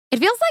It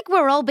feels like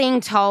we're all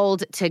being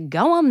told to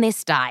go on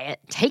this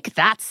diet, take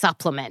that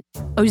supplement.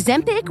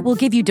 Ozempic will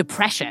give you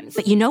depression,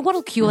 but you know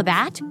what'll cure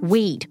that?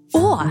 Weed.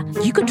 Or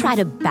you could try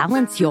to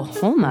balance your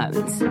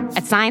hormones.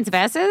 At Science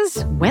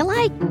Versus, we're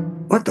like,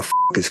 what the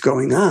is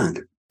going on?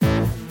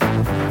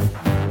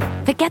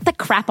 Forget the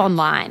crap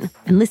online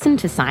and listen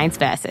to Science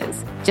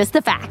Versus. Just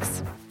the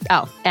facts.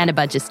 Oh, and a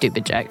bunch of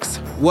stupid jokes.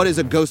 What is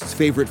a ghost's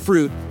favorite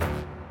fruit?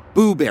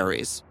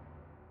 Blueberries.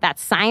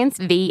 That's Science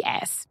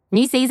VS.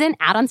 New season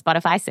out on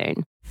Spotify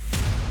soon.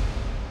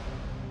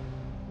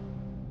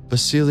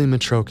 Vasily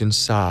Mitrokhin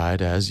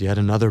sighed as yet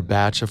another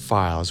batch of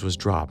files was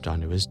dropped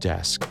onto his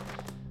desk.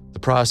 The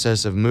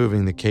process of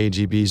moving the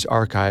KGB's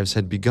archives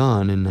had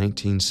begun in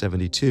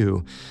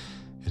 1972.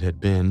 It had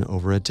been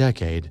over a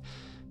decade,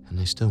 and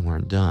they still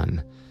weren't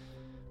done.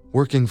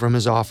 Working from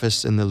his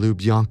office in the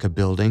Lubyanka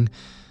building,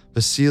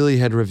 Vasily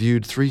had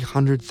reviewed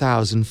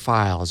 300,000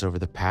 files over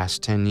the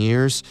past 10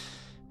 years.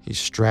 He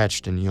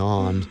stretched and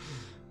yawned.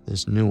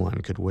 This new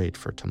one could wait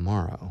for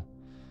tomorrow.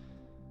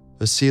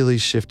 Vasily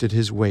shifted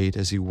his weight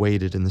as he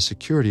waited in the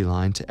security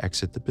line to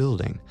exit the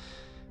building,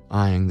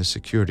 eyeing the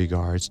security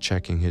guards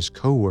checking his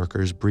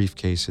co-workers'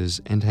 briefcases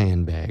and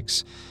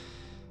handbags.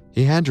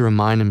 He had to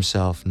remind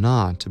himself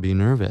not to be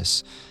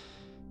nervous.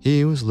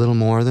 He was little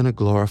more than a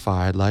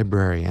glorified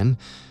librarian,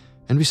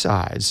 and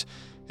besides,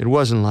 it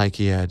wasn't like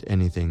he had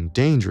anything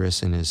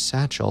dangerous in his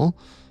satchel,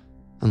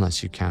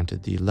 unless you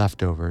counted the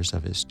leftovers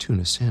of his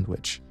tuna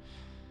sandwich.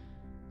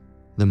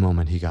 The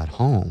moment he got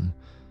home,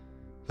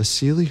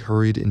 Vasily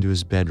hurried into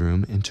his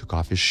bedroom and took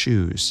off his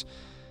shoes.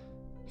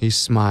 He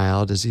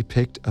smiled as he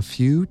picked a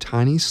few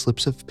tiny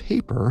slips of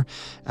paper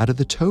out of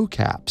the toe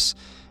caps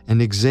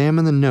and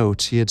examined the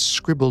notes he had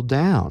scribbled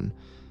down,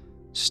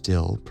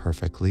 still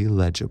perfectly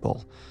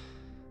legible.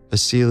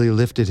 Vasily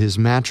lifted his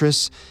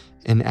mattress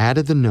and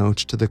added the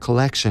notes to the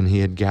collection he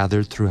had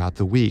gathered throughout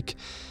the week.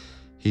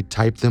 He'd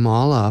typed them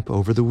all up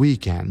over the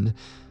weekend,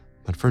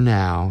 but for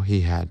now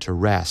he had to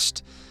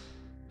rest.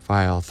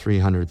 File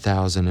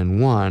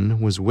 300,001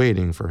 was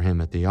waiting for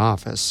him at the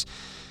office.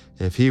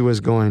 If he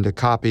was going to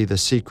copy the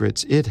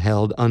secrets it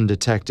held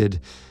undetected,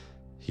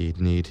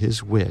 he'd need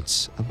his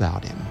wits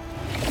about him.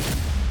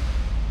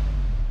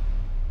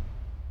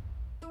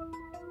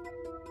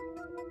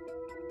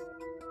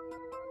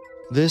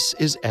 This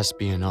is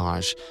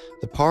Espionage,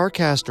 the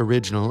Parcast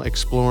original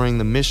exploring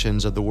the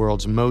missions of the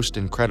world's most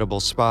incredible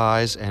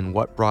spies and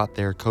what brought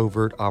their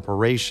covert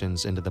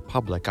operations into the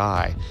public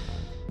eye.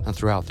 And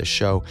throughout the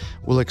show,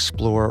 we'll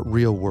explore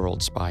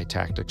real-world spy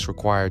tactics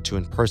required to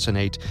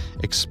impersonate,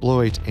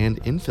 exploit, and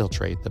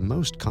infiltrate the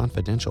most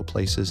confidential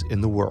places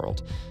in the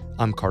world.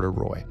 I'm Carter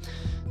Roy.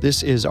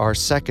 This is our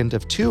second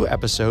of 2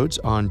 episodes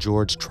on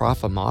George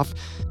Trofimoff,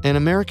 an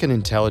American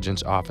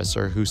intelligence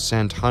officer who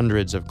sent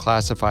hundreds of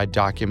classified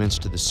documents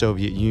to the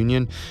Soviet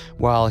Union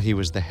while he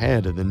was the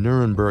head of the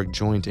Nuremberg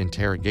Joint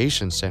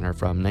Interrogation Center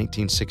from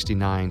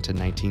 1969 to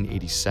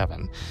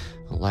 1987.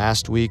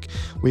 Last week,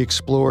 we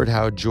explored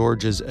how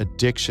George's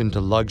addiction to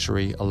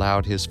luxury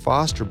allowed his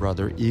foster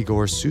brother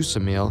Igor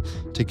Susamil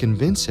to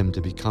convince him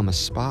to become a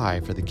spy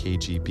for the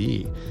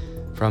KGB.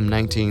 From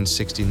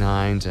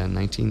 1969 to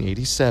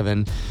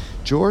 1987,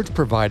 George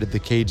provided the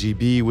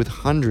KGB with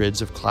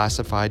hundreds of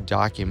classified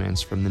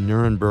documents from the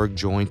Nuremberg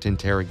Joint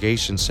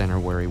Interrogation Center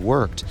where he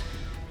worked.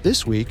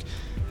 This week,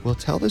 we'll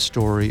tell the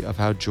story of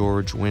how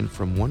George went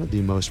from one of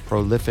the most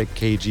prolific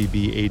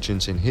KGB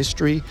agents in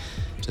history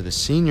to the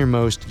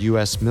senior-most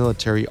U.S.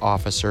 military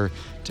officer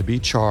to be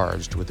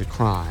charged with the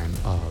crime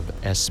of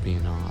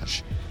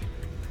espionage.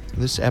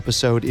 This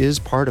episode is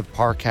part of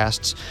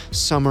Parcast's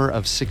Summer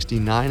of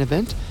 '69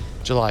 event,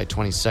 July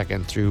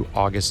 22nd through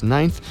August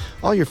 9th.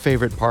 All your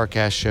favorite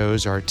Parcast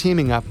shows are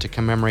teaming up to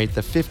commemorate the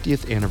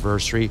 50th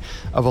anniversary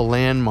of a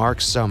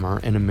landmark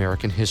summer in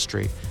American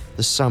history,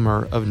 the summer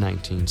of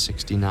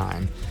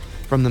 1969.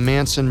 From the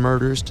Manson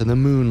murders to the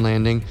moon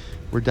landing,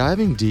 we're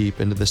diving deep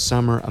into the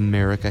summer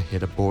America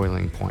hit a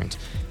boiling point,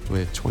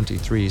 with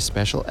 23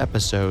 special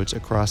episodes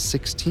across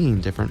 16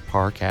 different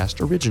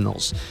Parcast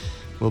originals.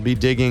 We'll be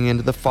digging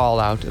into the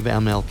fallout of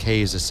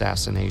MLK's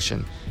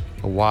assassination,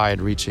 a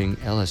wide-reaching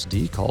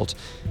LSD cult,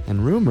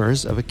 and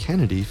rumors of a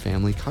Kennedy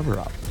family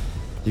cover-up.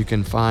 You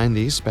can find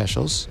these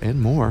specials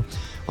and more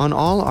on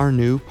all our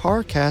new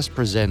Parcast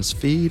Presents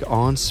feed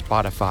on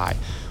Spotify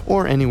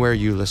or anywhere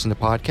you listen to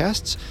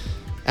podcasts.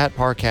 At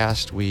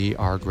Parcast, we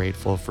are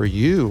grateful for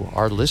you,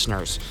 our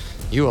listeners.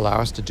 You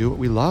allow us to do what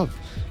we love.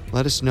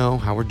 Let us know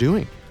how we're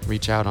doing.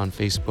 Reach out on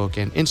Facebook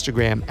and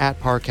Instagram at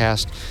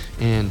Parcast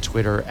and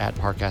Twitter at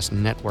Parcast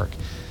Network.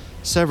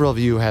 Several of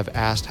you have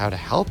asked how to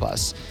help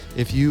us.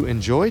 If you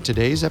enjoyed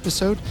today's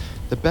episode,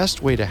 the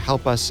best way to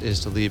help us is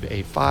to leave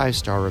a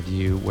 5-star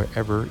review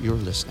wherever you're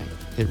listening.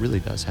 It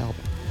really does help.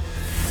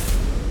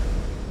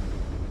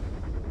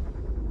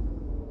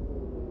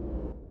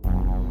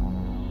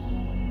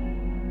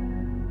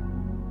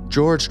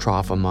 George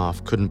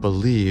Trofimoff couldn't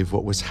believe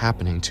what was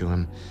happening to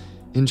him.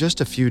 In just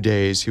a few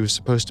days, he was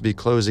supposed to be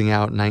closing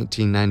out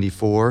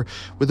 1994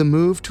 with a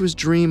move to his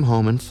dream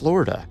home in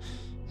Florida.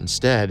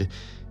 Instead,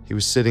 he He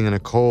was sitting in a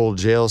cold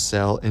jail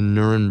cell in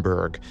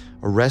Nuremberg,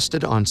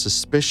 arrested on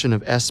suspicion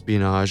of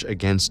espionage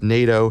against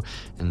NATO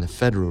and the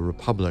Federal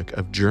Republic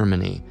of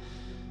Germany.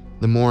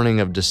 The morning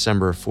of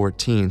December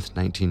 14th,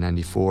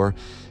 1994,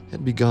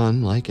 had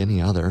begun like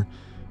any other.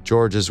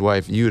 George's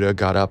wife, Yuta,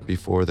 got up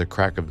before the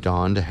crack of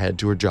dawn to head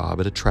to her job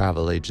at a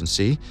travel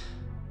agency.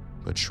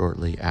 But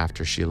shortly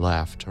after she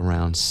left,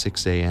 around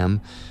 6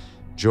 a.m.,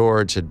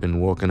 George had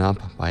been woken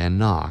up by a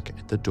knock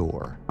at the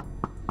door.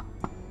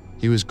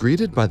 He was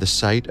greeted by the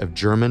sight of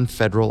German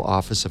Federal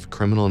Office of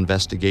Criminal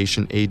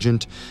Investigation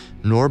agent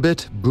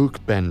Norbert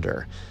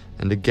Buchbender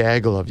and a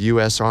gaggle of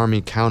U.S.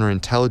 Army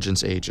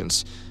counterintelligence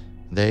agents.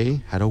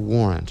 They had a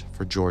warrant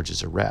for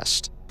George's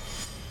arrest.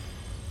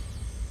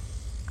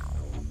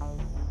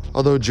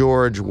 Although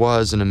George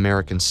was an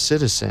American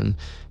citizen,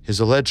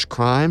 his alleged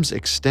crimes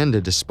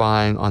extended to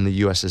spying on the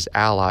U.S.'s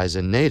allies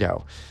in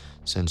NATO.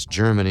 Since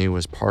Germany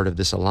was part of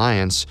this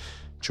alliance,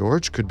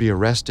 George could be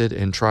arrested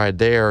and tried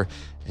there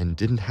and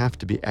didn't have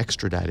to be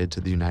extradited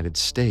to the United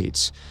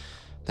States.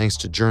 Thanks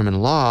to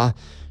German law,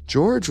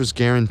 George was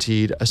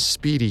guaranteed a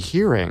speedy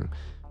hearing.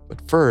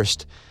 But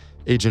first,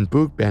 Agent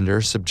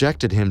Buchbender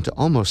subjected him to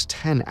almost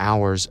 10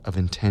 hours of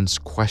intense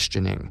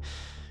questioning,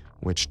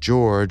 which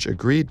George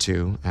agreed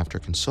to after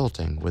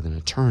consulting with an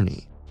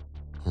attorney.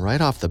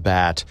 Right off the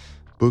bat,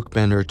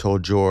 Buchbender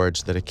told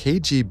George that a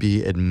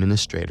KGB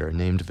administrator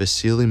named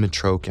Vasily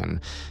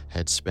Mitrokhin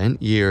had spent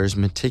years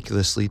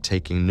meticulously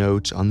taking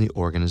notes on the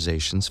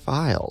organization's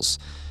files,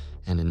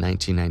 and in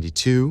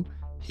 1992,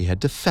 he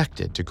had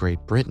defected to Great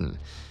Britain.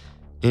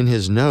 In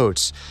his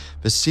notes,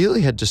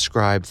 Vasily had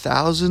described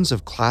thousands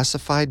of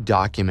classified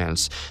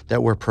documents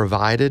that were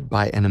provided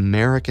by an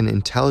American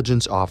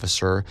intelligence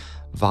officer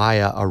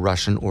via a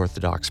Russian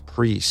Orthodox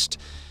priest.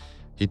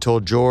 He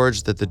told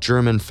George that the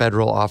German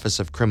Federal Office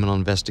of Criminal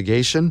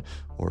Investigation,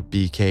 or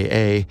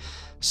BKA,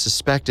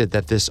 suspected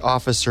that this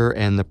officer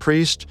and the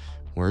priest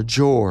were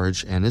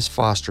George and his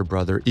foster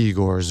brother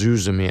Igor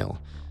Zuzumil.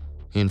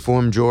 He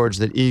informed George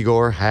that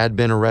Igor had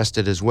been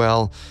arrested as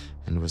well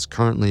and was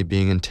currently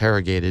being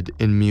interrogated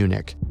in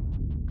Munich.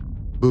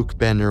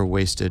 Buchbender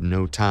wasted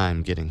no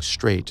time getting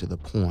straight to the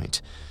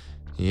point.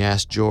 He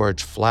asked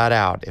George flat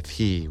out if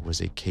he was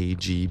a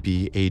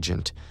KGB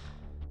agent.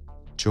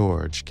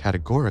 George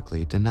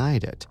categorically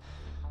denied it.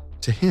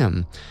 To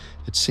him,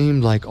 it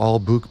seemed like all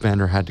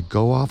Buchbender had to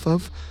go off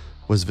of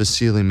was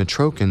Vasily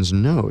Mitrokhin's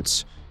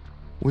notes,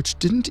 which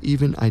didn't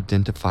even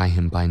identify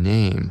him by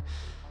name.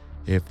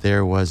 If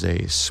there was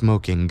a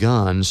smoking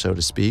gun, so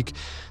to speak,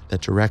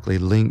 that directly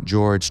linked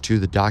George to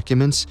the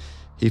documents,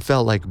 he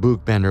felt like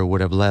Buchbender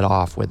would have let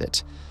off with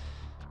it.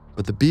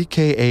 But the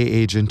BKA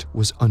agent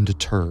was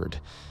undeterred.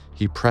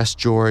 He pressed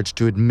George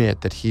to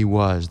admit that he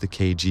was the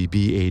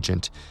KGB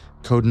agent,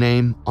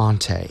 codename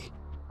Ante.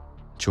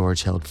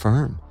 George held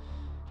firm.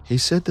 He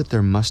said that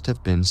there must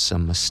have been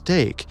some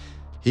mistake.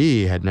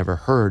 He had never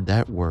heard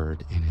that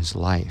word in his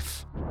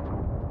life.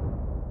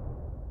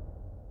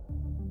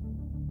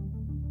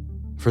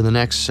 For the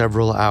next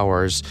several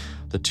hours,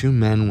 the two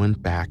men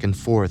went back and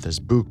forth as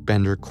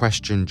Buchbender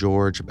questioned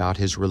George about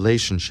his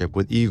relationship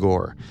with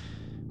Igor.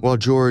 While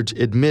George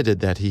admitted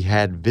that he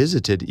had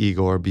visited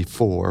Igor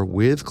before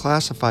with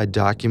classified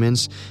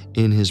documents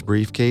in his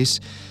briefcase,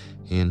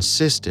 he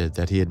insisted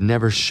that he had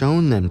never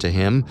shown them to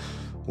him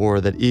or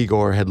that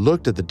Igor had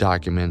looked at the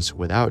documents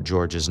without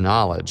George's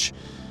knowledge.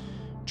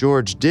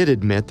 George did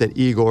admit that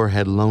Igor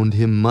had loaned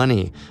him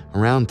money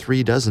around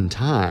 36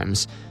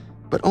 times,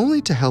 but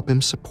only to help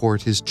him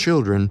support his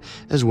children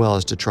as well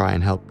as to try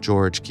and help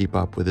George keep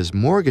up with his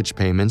mortgage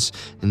payments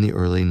in the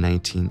early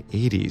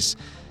 1980s.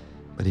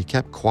 But he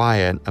kept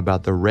quiet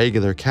about the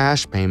regular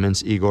cash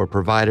payments Igor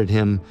provided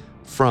him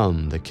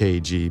from the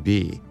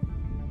KGB.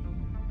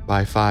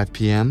 By 5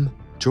 p.m.,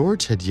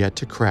 George had yet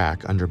to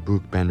crack under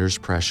Buchbender's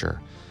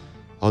pressure.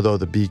 Although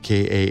the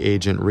BKA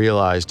agent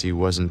realized he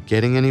wasn't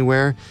getting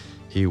anywhere,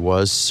 he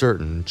was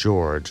certain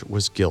George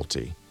was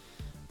guilty.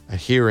 A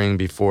hearing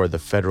before the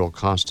Federal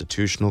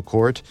Constitutional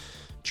Court,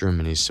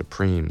 Germany's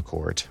Supreme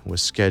Court,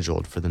 was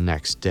scheduled for the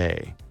next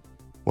day.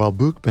 While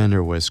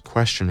Buchbender was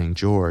questioning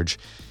George,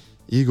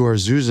 Igor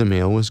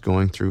Zuzumil was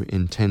going through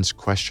intense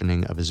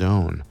questioning of his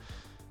own.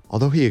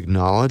 Although he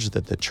acknowledged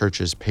that the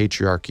church's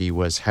patriarchy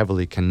was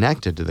heavily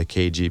connected to the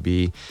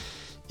KGB,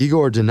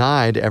 Igor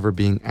denied ever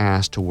being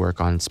asked to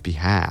work on its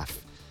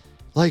behalf.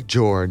 Like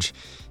George,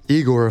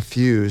 Igor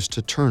refused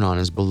to turn on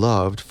his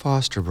beloved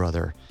foster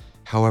brother.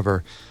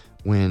 However,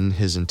 when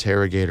his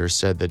interrogator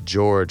said that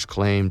George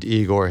claimed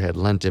Igor had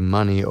lent him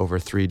money over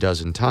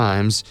 36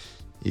 times,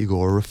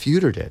 Igor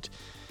refuted it.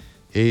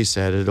 He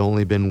said it had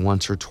only been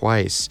once or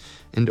twice,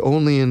 and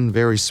only in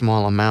very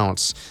small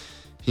amounts.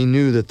 He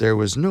knew that there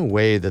was no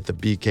way that the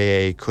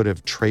BKA could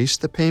have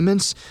traced the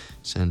payments,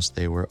 since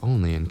they were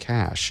only in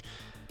cash.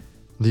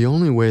 The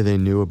only way they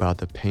knew about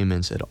the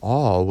payments at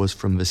all was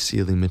from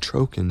Vasily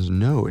Mitrokhin's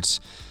notes.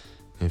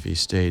 If he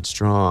stayed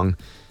strong,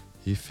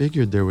 he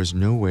figured there was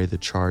no way the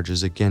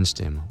charges against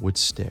him would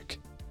stick.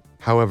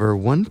 However,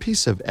 one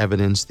piece of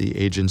evidence the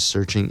agents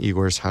searching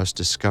Igor's house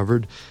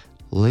discovered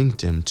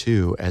linked him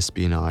to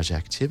espionage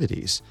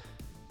activities: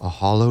 a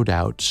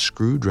hollowed-out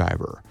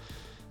screwdriver.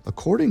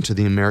 According to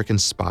the American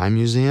Spy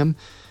Museum,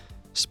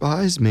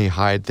 spies may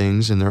hide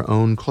things in their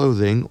own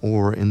clothing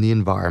or in the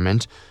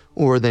environment,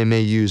 or they may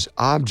use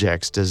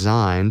objects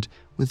designed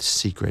with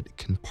secret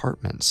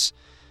compartments.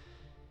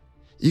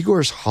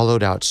 Igor's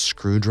hollowed-out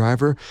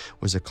screwdriver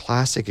was a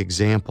classic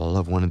example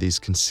of one of these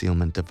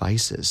concealment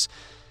devices,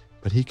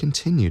 but he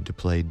continued to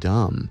play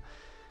dumb.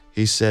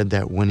 He said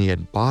that when he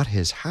had bought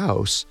his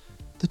house,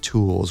 the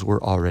tools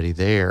were already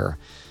there.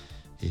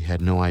 He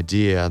had no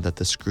idea that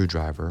the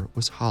screwdriver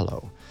was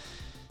hollow.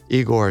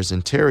 Igor's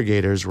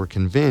interrogators were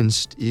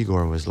convinced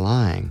Igor was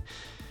lying.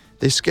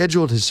 They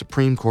scheduled his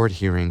Supreme Court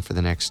hearing for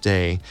the next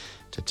day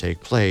to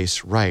take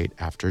place right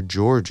after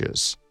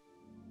George's.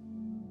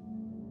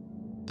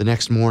 The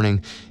next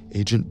morning,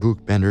 Agent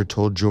Buchbender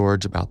told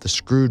George about the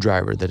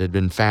screwdriver that had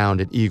been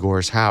found at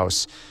Igor's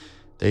house.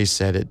 They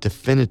said it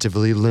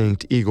definitively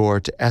linked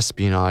Igor to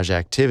espionage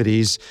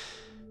activities,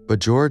 but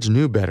George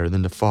knew better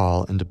than to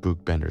fall into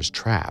Buchbender's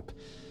trap.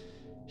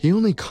 He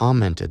only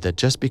commented that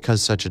just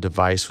because such a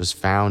device was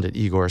found at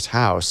Igor's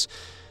house,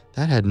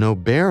 that had no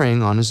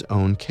bearing on his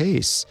own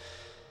case.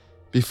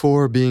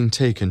 Before being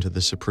taken to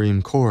the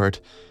Supreme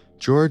Court,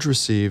 George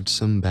received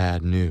some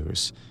bad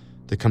news.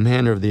 The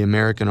commander of the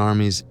American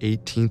Army's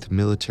 18th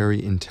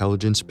Military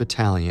Intelligence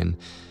Battalion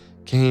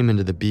came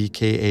into the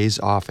BKA's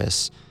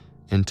office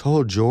and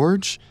told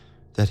George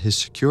that his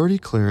security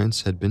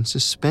clearance had been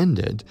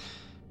suspended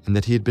and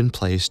that he had been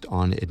placed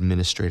on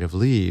administrative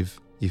leave,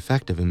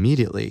 effective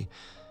immediately.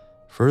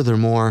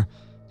 Furthermore,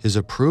 his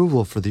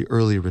approval for the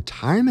early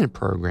retirement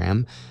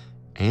program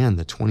and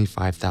the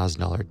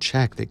 $25,000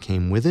 check that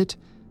came with it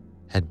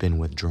had been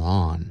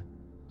withdrawn.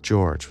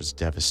 George was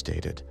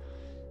devastated.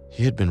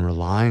 He had been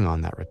relying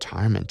on that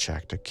retirement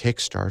check to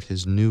kickstart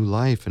his new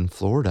life in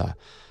Florida.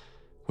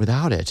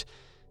 Without it,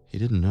 he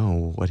didn't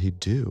know what he'd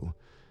do.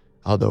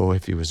 Although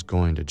if he was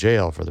going to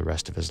jail for the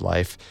rest of his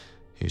life,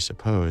 he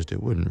supposed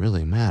it wouldn't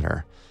really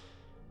matter.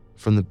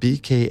 From the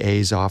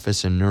BKA's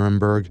office in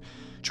Nuremberg,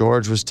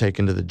 George was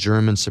taken to the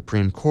German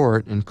Supreme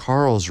Court in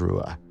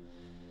Karlsruhe.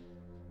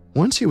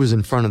 Once he was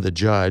in front of the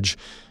judge,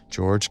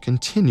 George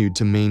continued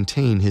to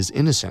maintain his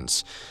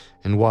innocence,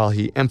 and while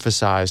he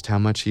emphasized how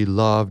much he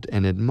loved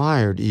and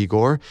admired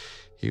Igor,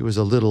 he was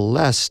a little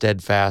less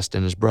steadfast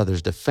in his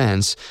brother's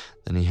defense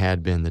than he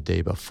had been the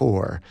day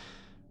before.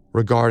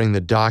 Regarding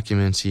the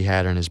documents he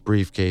had in his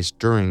briefcase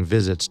during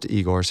visits to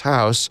Igor's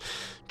house,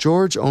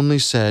 George only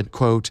said,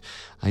 quote,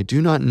 "I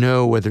do not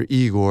know whether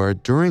Igor,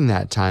 during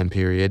that time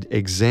period,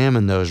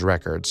 examined those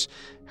records.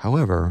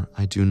 However,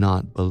 I do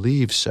not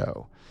believe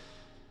so."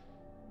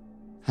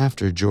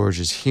 After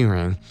George's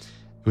hearing,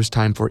 it was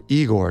time for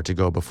Igor to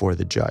go before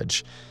the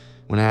judge.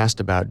 When asked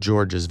about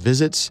George's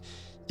visits,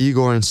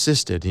 Igor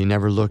insisted he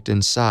never looked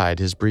inside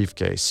his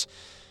briefcase.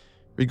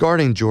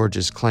 Regarding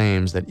George's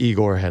claims that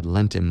Igor had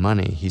lent him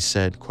money, he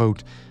said,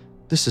 quote,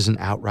 "This is an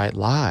outright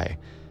lie.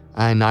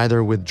 I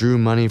neither withdrew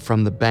money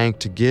from the bank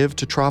to give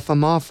to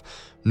Trofimoff,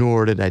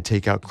 nor did I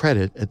take out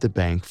credit at the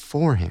bank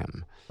for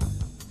him."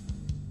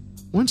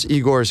 Once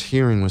Igor's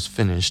hearing was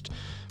finished,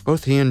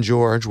 both he and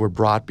George were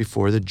brought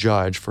before the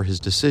judge for his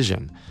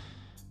decision.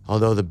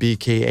 Although the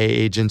BKA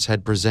agents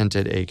had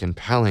presented a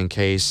compelling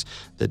case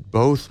that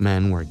both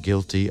men were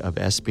guilty of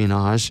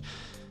espionage,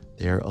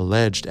 their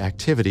alleged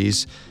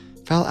activities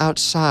fell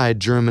outside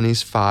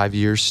Germany's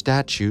 5-year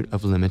statute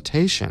of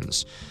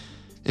limitations.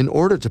 In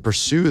order to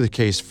pursue the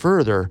case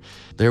further,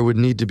 there would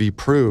need to be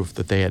proof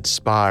that they had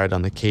spied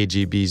on the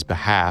KGB's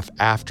behalf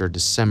after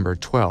December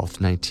 12,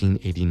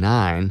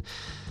 1989.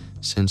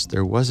 Since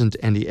there wasn't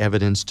any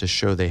evidence to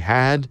show they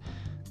had,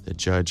 the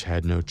judge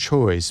had no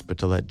choice but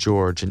to let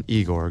George and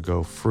Igor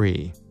go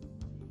free.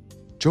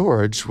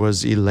 George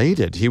was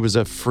elated. He was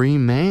a free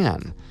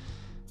man.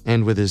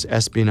 And with his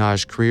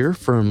espionage career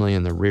firmly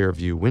in the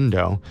rearview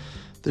window,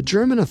 the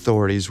German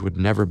authorities would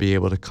never be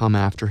able to come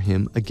after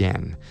him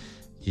again,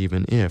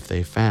 even if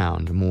they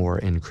found more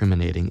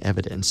incriminating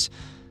evidence.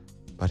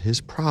 But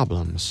his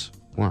problems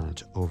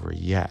weren't over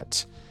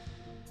yet.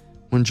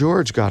 When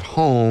George got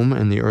home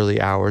in the early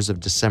hours of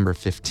December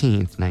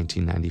 15,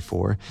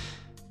 1994,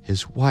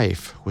 his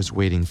wife was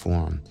waiting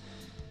for him.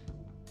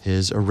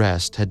 His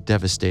arrest had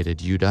devastated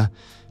Yuda.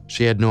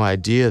 She had no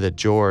idea that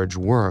George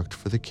worked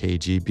for the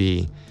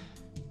KGB.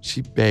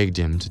 She begged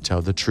him to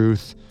tell the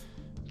truth.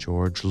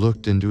 George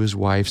looked into his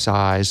wife's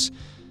eyes.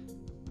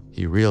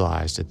 He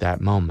realized at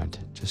that moment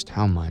just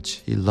how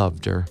much he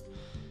loved her.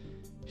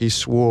 He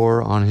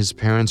swore on his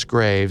parents'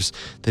 graves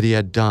that he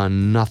had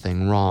done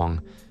nothing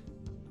wrong.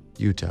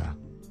 Yuta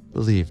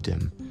believed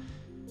him.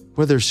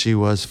 Whether she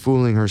was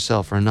fooling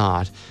herself or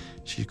not,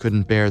 she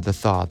couldn't bear the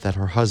thought that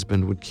her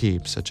husband would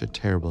keep such a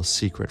terrible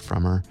secret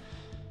from her.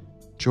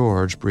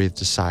 George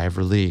breathed a sigh of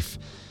relief.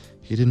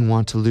 He didn't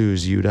want to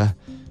lose Yuta.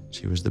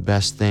 She was the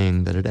best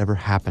thing that had ever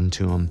happened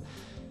to him.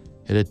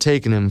 It had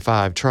taken him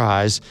 5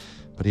 tries,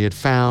 but he had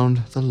found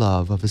the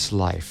love of his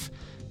life,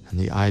 and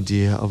the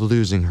idea of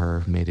losing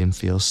her made him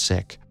feel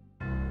sick.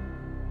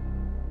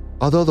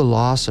 Although the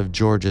loss of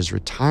George's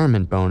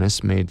retirement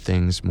bonus made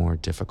things more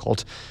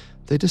difficult,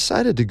 they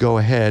decided to go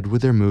ahead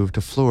with their move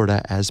to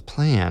Florida as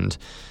planned.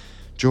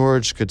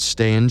 George could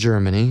stay in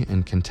Germany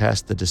and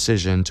contest the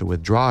decision to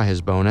withdraw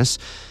his bonus,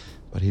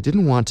 but he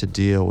didn't want to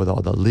deal with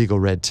all the legal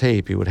red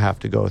tape he would have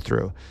to go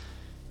through.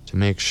 To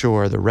make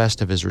sure the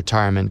rest of his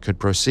retirement could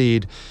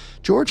proceed,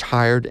 George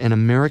hired an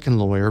American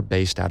lawyer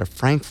based out of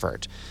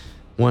Frankfurt.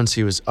 Once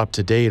he was up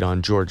to date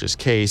on George's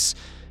case,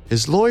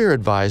 his lawyer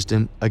advised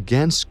him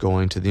against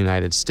going to the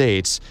United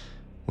States,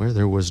 where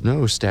there was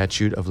no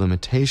statute of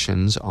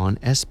limitations on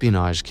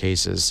espionage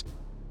cases.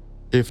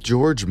 If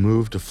George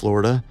moved to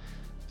Florida,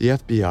 the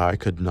FBI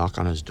could knock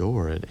on his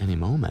door at any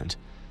moment.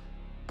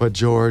 But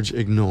George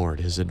ignored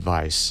his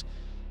advice.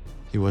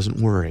 He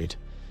wasn't worried.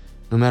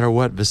 No matter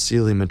what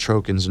Vasily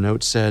Mitrokin's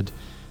note said,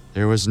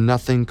 there was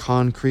nothing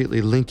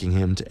concretely linking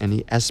him to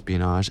any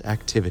espionage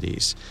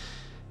activities.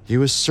 He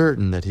was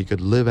certain that he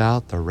could live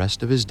out the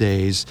rest of his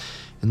days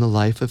in the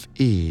life of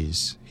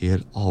ease he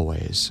had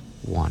always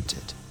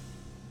wanted.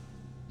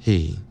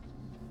 He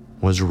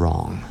was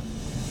wrong.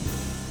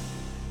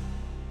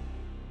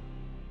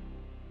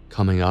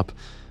 Coming up,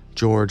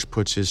 George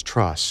puts his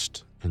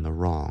trust in the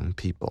wrong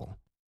people.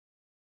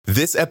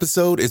 This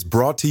episode is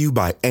brought to you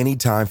by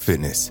Anytime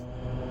Fitness.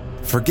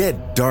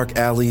 Forget dark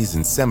alleys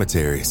and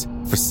cemeteries.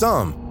 For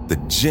some, the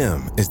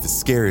gym is the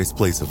scariest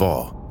place of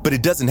all, but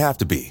it doesn't have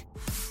to be.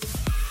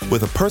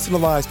 With a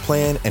personalized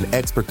plan and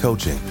expert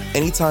coaching,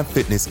 Anytime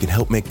Fitness can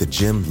help make the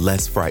gym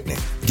less frightening.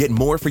 Get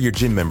more for your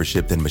gym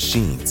membership than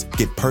machines.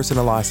 Get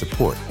personalized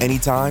support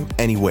anytime,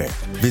 anywhere.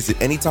 Visit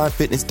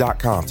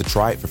AnytimeFitness.com to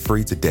try it for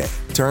free today.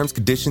 Terms,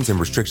 conditions, and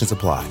restrictions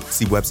apply.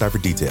 See website for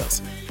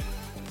details.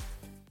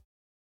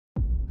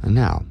 And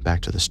now,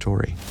 back to the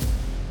story.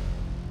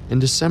 In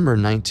December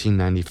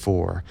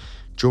 1994,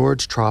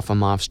 George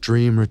Trofimoff's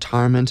dream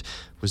retirement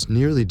was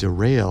nearly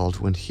derailed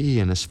when he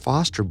and his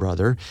foster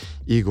brother,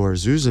 Igor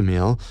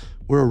Zuzumil,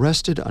 were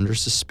arrested under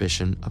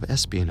suspicion of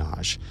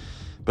espionage.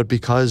 But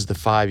because the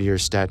 5-year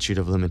statute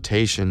of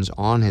limitations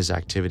on his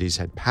activities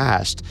had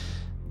passed,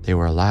 they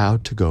were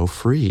allowed to go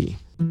free.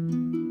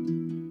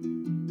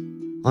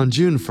 On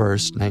June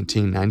 1st,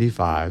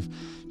 1995,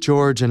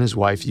 George and his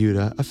wife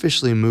Yuta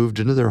officially moved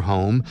into their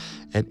home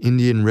at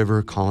Indian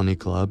River Colony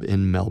Club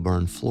in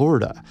Melbourne,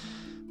 Florida.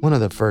 One of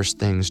the first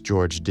things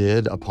George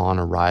did upon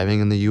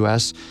arriving in the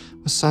U.S.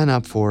 was sign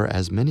up for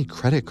as many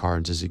credit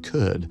cards as he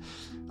could.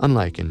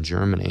 Unlike in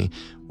Germany,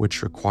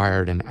 which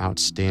required an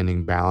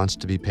outstanding balance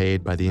to be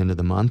paid by the end of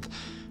the month,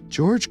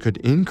 George could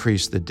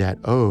increase the debt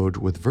owed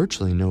with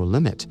virtually no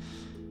limit.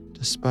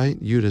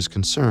 Despite Yuta's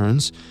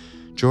concerns,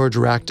 George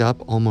racked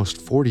up almost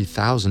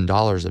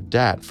 $40,000 of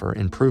debt for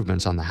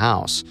improvements on the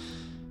house.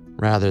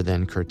 Rather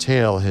than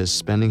curtail his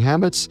spending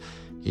habits,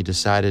 he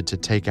decided to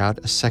take out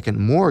a second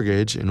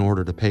mortgage in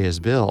order to pay his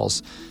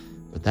bills,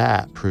 but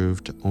that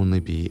proved to only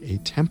be a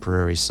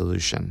temporary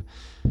solution.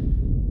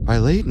 By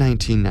late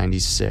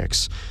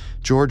 1996,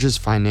 George's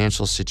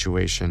financial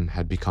situation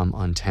had become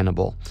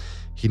untenable.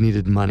 He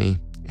needed money,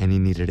 and he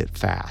needed it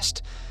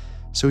fast.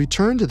 So he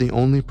turned to the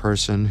only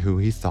person who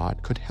he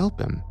thought could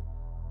help him,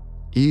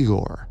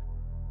 Igor.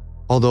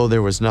 Although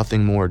there was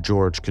nothing more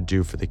George could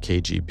do for the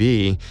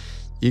KGB,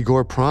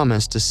 Igor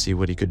promised to see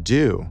what he could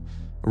do.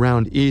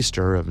 Around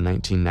Easter of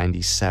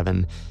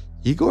 1997,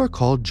 Igor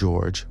called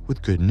George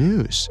with good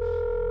news.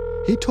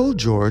 He told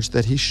George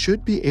that he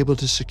should be able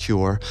to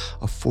secure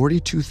a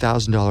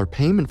 $42,000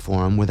 payment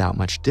for him without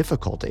much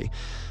difficulty,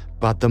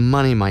 but the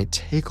money might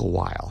take a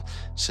while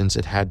since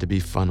it had to be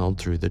funneled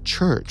through the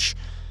church.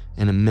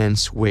 An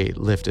immense weight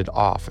lifted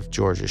off of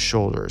George's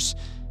shoulders.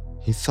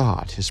 He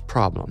thought his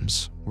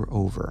problems were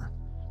over.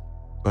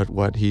 But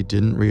what he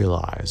didn't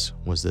realize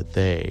was that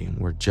they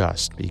were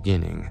just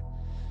beginning.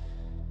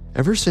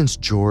 Ever since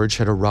George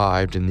had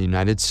arrived in the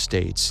United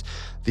States,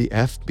 the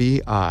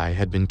FBI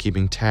had been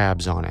keeping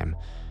tabs on him.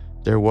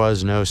 There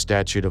was no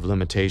statute of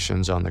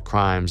limitations on the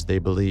crimes they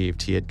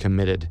believed he had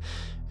committed,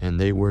 and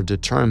they were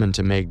determined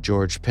to make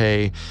George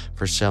pay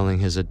for selling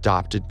his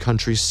adopted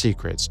country's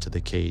secrets to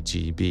the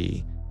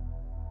KGB.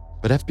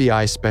 But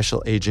FBI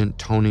Special Agent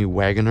Tony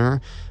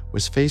Wagoner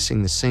was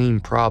facing the same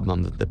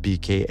problem that the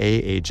BKA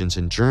agents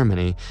in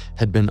Germany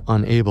had been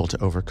unable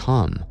to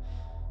overcome.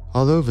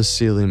 Although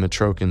Vasily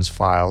Mitrokin's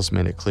files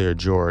made it clear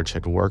George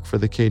had worked for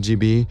the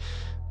KGB,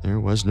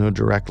 there was no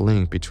direct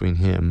link between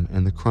him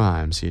and the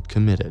crimes he had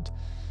committed.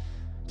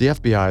 The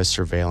FBI's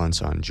surveillance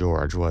on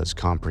George was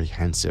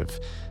comprehensive.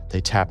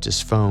 They tapped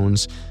his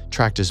phones,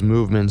 tracked his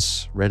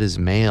movements, read his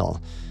mail,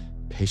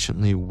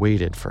 patiently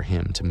waited for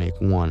him to make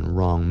one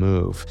wrong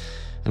move.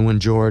 And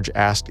when George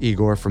asked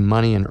Igor for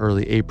money in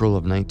early April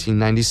of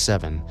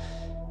 1997,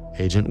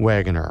 Agent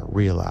Wagoner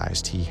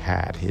realized he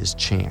had his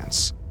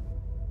chance.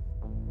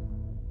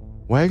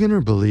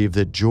 Wagoner believed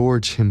that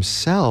George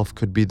himself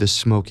could be the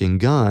smoking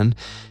gun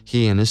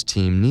he and his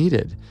team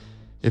needed.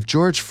 If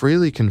George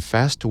freely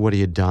confessed to what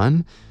he had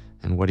done,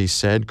 and what he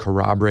said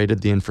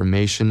corroborated the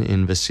information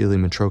in Vasily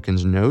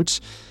Mitrokin's notes,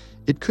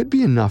 it could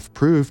be enough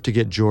proof to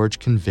get George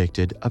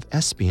convicted of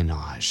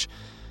espionage.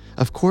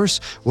 Of course,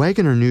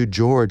 Wagoner knew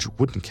George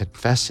wouldn't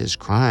confess his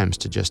crimes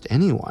to just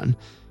anyone.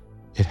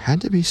 It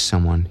had to be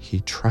someone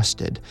he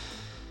trusted.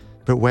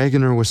 But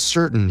Wagoner was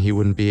certain he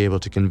wouldn't be able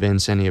to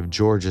convince any of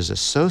George's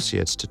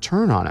associates to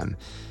turn on him.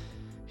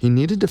 He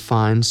needed to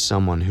find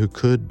someone who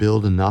could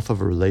build enough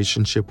of a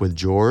relationship with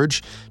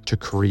George to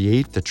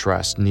create the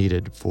trust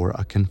needed for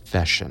a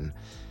confession.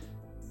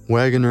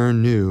 Wagoner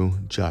knew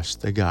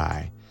just the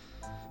guy.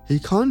 He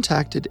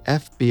contacted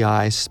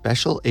FBI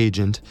Special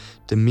Agent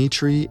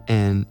Dmitry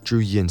N.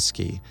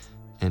 Druyinsky,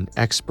 an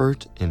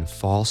expert in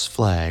false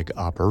flag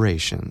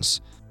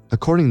operations.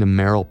 According to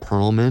Merrill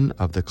Perlman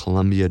of the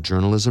Columbia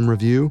Journalism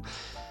Review,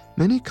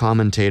 many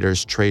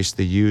commentators trace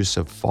the use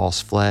of false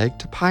flag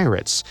to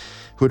pirates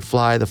who would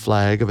fly the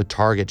flag of a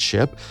target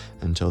ship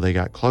until they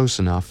got close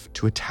enough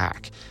to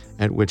attack,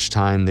 at which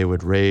time they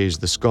would raise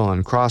the skull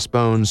and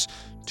crossbones,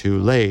 too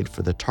late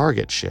for the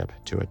target ship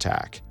to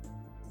attack.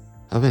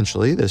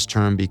 Eventually, this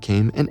term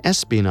became an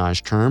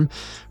espionage term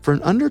for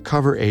an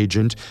undercover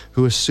agent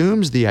who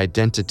assumes the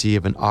identity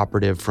of an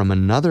operative from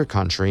another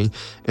country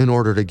in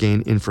order to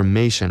gain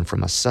information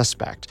from a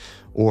suspect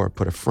or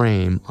put a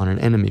frame on an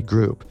enemy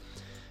group.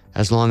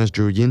 As long as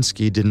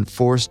Druyinsky didn't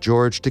force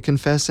George to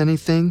confess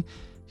anything,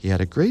 he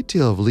had a great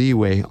deal of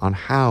leeway on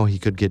how he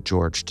could get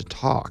George to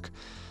talk.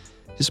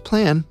 His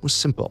plan was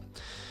simple.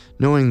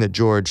 Knowing that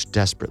George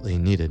desperately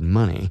needed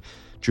money,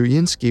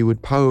 Druyinsky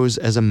would pose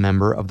as a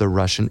member of the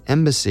Russian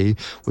embassy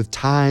with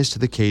ties to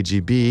the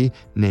KGB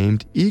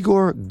named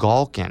Igor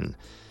Galkin.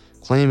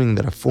 Claiming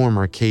that a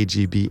former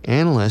KGB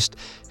analyst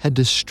had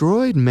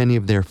destroyed many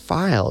of their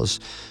files,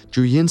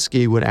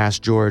 Druyinsky would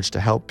ask George to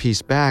help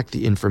piece back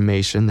the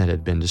information that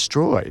had been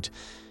destroyed.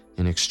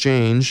 In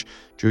exchange,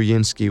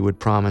 Druyinsky would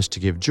promise to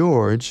give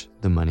George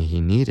the money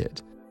he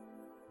needed.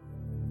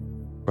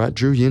 But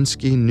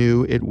Druyinsky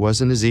knew it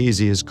wasn't as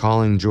easy as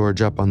calling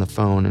George up on the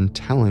phone and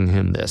telling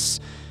him this.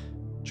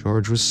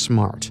 George was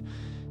smart.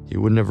 He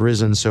wouldn't have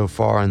risen so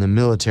far in the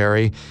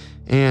military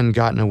and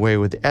gotten away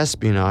with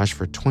espionage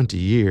for 20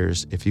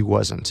 years if he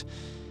wasn't.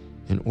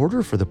 In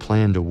order for the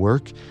plan to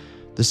work,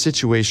 the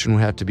situation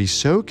would have to be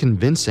so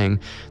convincing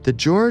that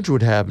George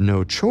would have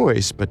no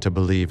choice but to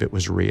believe it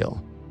was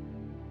real.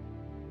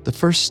 The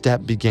first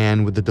step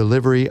began with the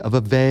delivery of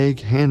a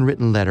vague,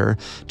 handwritten letter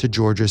to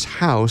George's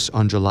house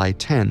on July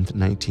 10,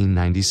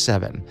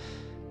 1997.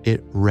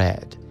 It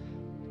read,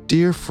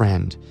 "Dear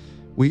friend,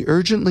 we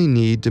urgently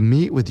need to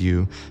meet with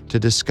you to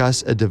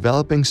discuss a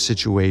developing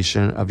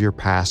situation of your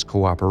past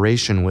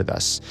cooperation with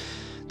us.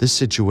 This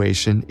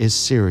situation is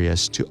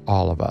serious to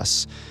all of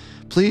us.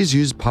 Please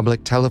use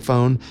public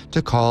telephone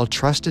to call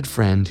trusted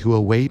friend who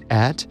will wait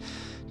at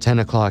 10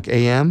 o'clock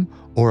a.m.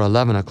 or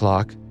 11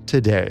 o'clock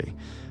today.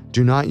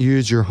 Do not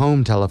use your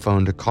home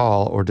telephone to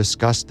call or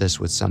discuss this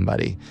with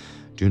somebody.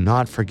 Do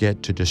not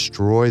forget to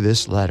destroy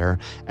this letter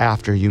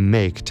after you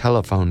make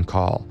telephone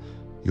call.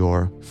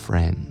 Your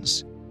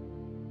friends."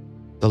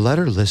 The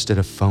letter listed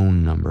a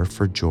phone number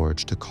for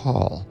George to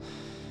call.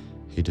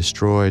 He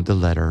destroyed the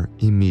letter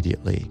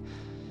immediately.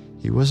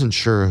 He wasn't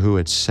sure who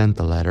had sent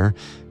the letter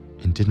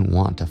and didn't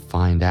want to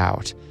find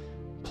out.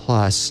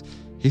 Plus,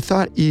 he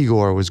thought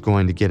Igor was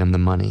going to get him the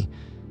money.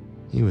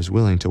 He was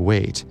willing to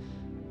wait.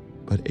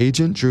 But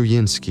Agent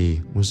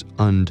Druyinsky was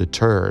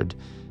undeterred.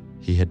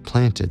 He had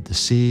planted the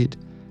seed.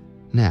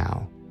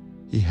 Now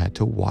he had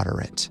to water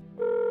it.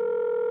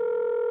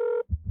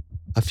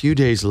 A few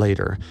days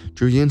later,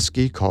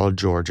 Druyinsky called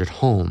George at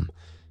home.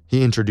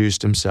 He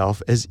introduced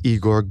himself as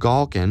Igor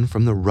Galkin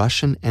from the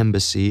Russian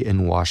embassy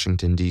in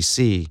Washington,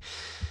 D.C.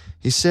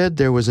 He said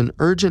there was an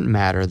urgent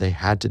matter they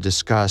had to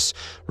discuss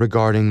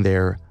regarding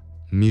their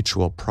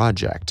mutual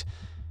project.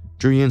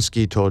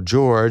 Druyinsky told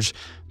George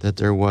that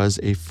there was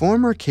a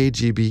former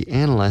KGB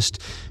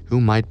analyst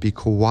who might be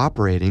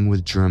cooperating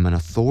with German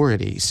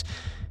authorities.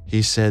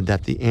 He said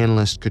that the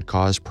analyst could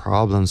cause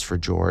problems for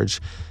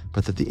George,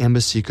 but that the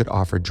embassy could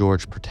offer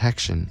George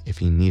protection if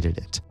he needed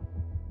it.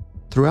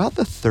 Throughout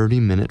the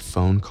 30-minute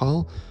phone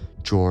call,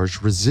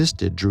 George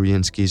resisted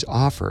Druyinsky's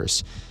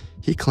offers.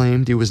 He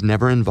claimed he was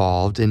never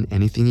involved in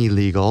anything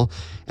illegal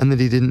and that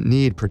he didn't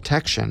need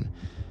protection.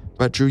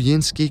 But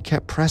Druyinsky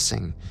kept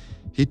pressing.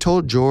 He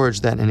told George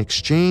that in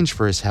exchange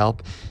for his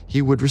help,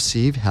 he would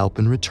receive help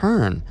in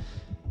return.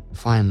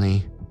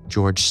 Finally,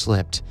 George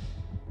slipped.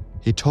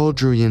 He told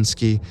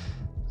Druyinsky,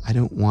 "I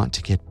don't want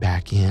to get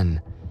back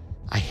in.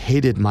 I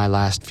hated my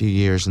last few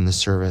years in the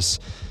service.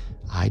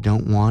 I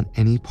don't want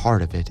any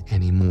part of it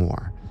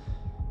anymore."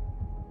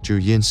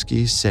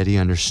 Druyinsky said he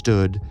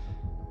understood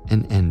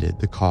and ended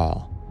the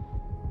call.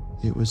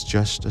 It was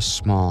just a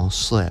small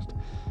slip,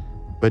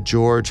 but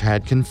George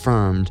had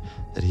confirmed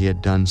that he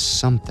had done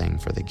something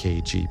for the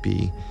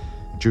KGB.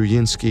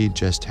 Druyinsky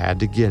just had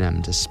to get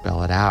him to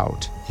spell it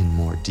out in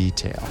more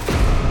detail.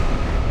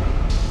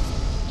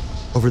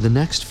 Over the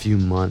next few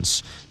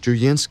months,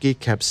 Druyinsky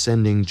kept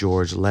sending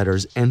George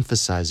letters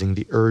emphasizing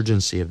the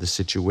urgency of the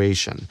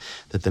situation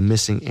that the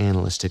missing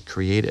analyst had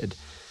created.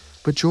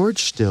 But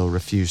George still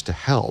refused to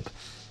help,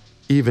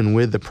 even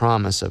with the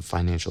promise of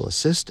financial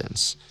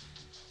assistance.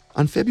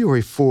 On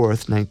February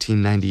 4th,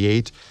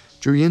 1998,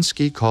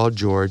 Druyinski called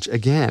George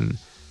again,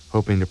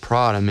 hoping to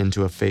prod him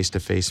into a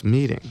face-to-face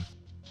meeting.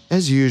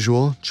 As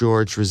usual,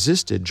 George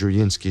resisted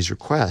Druyinski's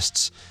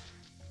requests,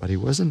 but he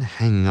wasn't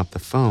hanging up the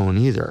phone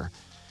either.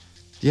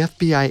 The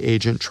FBI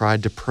agent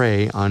tried to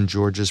prey on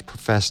George's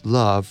professed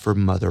love for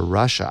Mother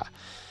Russia.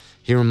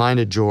 He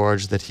reminded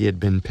George that he had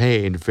been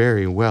paid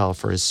very well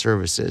for his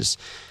services,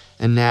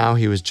 and now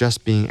he was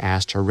just being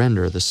asked to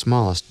render the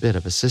smallest bit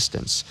of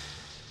assistance.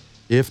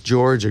 If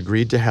George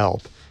agreed to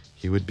help,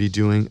 he would be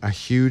doing a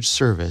huge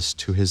service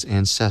to his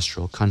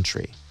ancestral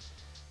country.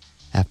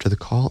 After the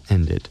call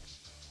ended,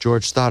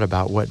 George thought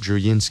about what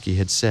Druyinski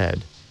had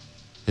said.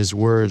 His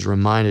words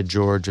reminded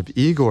George of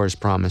Igor's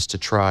promise to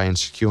try and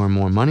secure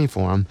more money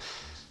for him,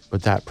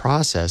 but that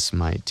process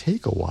might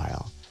take a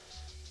while.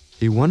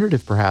 He wondered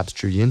if perhaps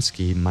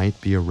Druyinski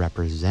might be a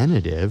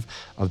representative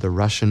of the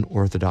Russian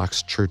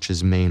Orthodox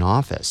Church's main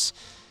office.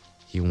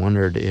 He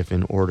wondered if,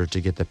 in order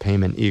to get the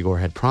payment Igor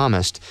had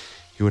promised,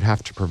 he would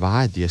have to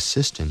provide the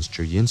assistance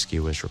Druyinski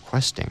was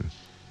requesting.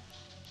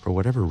 For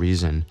whatever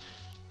reason,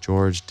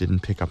 George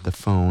didn't pick up the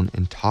phone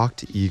and talk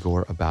to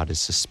Igor about his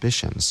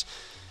suspicions.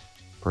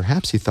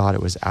 Perhaps he thought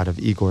it was out of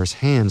Igor's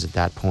hands at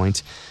that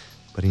point,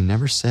 but he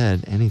never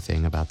said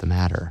anything about the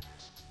matter.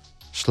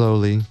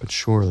 Slowly but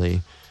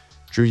surely,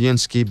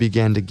 Druyinski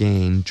began to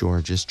gain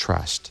George's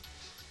trust.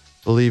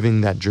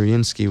 Believing that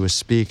Druyinski was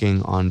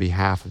speaking on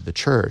behalf of the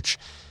church,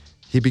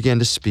 he began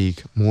to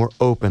speak more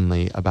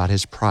openly about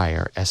his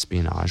prior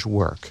espionage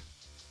work.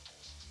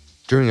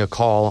 During a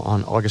call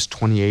on August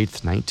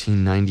 28,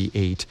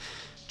 1998,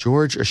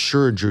 George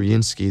assured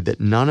Druyinski that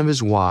none of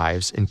his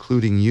wives,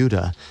 including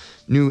Yuda,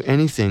 knew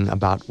anything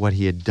about what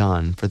he had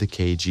done for the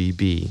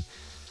KGB.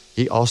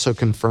 He also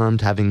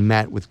confirmed having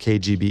met with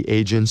KGB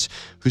agents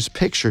whose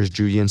pictures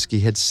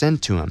Druyinski had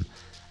sent to him,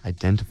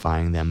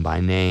 identifying them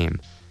by name.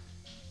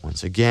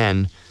 Once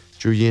again,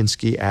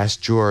 Druyinski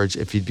asked George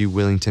if he'd be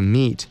willing to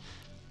meet.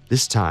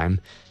 This time,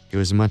 he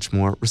was much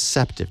more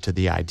receptive to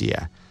the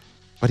idea,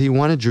 but he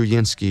wanted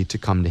Druyinski to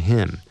come to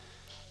him.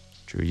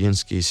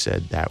 Druyinski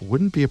said that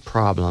wouldn't be a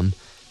problem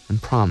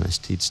and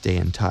promised he'd stay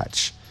in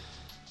touch.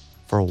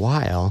 For a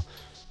while,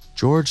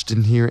 George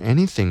didn't hear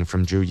anything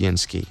from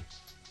Druyinski.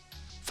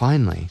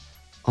 Finally,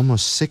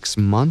 almost 6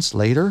 months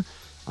later,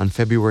 on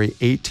February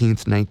 18,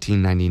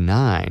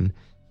 1999,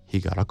 he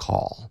got a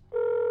call.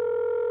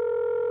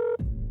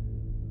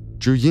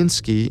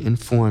 Druyinski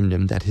informed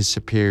him that his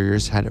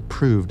superiors had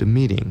approved a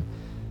meeting.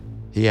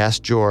 He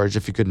asked George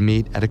if he could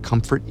meet at a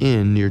comfort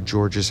inn near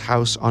George's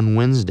house on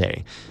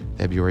Wednesday,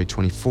 February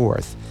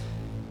 24th.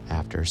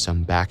 After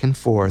some back and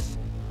forth,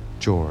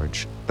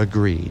 George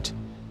agreed.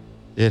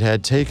 It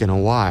had taken a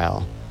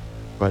while,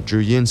 but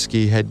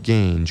Druyinski had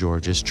gained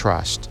George's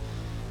trust.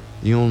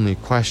 The only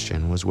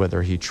question was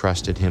whether he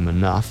trusted him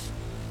enough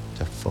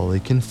to fully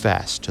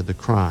confess to the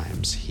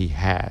crimes he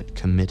had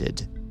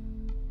committed.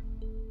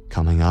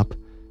 Coming up,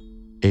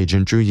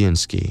 Agent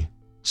Druyinski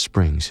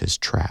springs his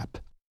trap.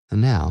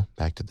 And now,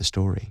 back to the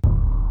story.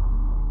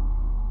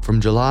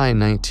 From July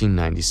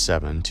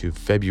 1997 to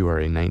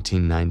February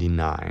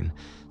 1999,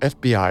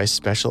 FBI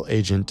Special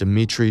Agent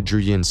Dmitry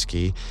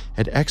Druyinski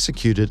had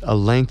executed a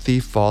lengthy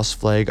false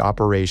flag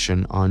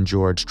operation on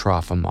George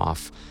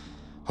Trofimoff.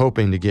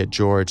 Hoping to get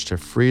George to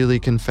freely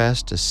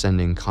confess to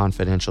sending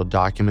confidential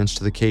documents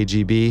to the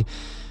KGB,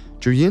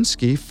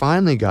 Druyinski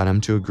finally got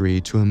him to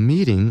agree to a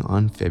meeting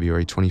on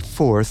February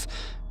 24th,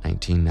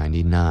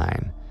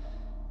 1999.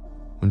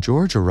 When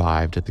George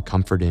arrived at the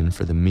Comfort Inn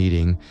for the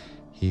meeting,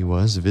 he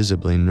was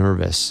visibly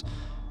nervous.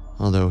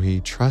 Although he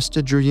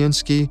trusted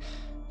Druyinski,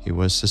 he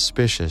was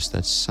suspicious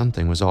that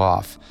something was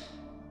off.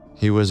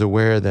 He was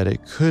aware that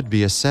it could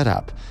be a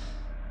setup,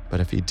 but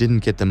if he didn't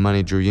get the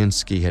money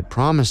Druyinski had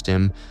promised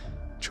him,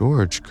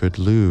 George could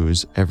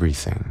lose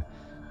everything: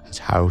 his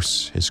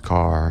house, his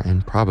car,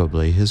 and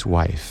probably his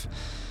wife.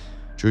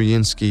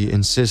 Druyinski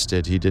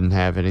insisted he didn't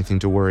have anything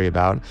to worry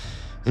about,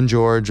 and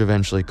George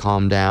eventually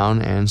calmed down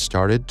and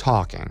started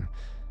talking.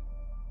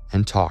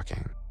 And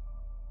talking.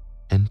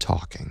 And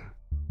talking.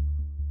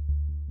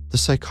 The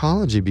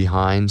psychology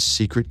behind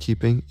secret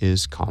keeping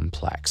is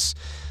complex.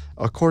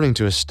 According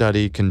to a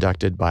study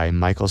conducted by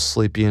Michael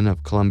Slepian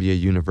of Columbia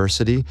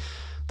University,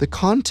 the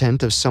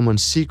content of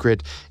someone's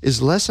secret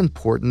is less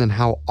important than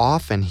how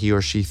often he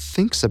or she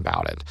thinks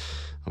about it.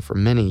 For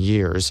many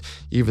years,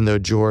 even though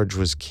George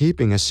was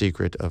keeping a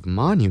secret of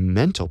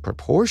monumental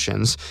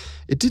proportions,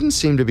 it didn't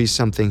seem to be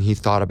something he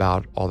thought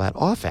about all that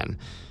often.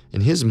 In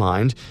his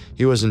mind,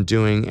 he wasn't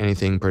doing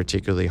anything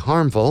particularly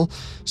harmful,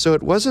 so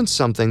it wasn't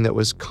something that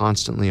was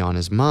constantly on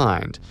his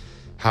mind.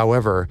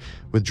 However,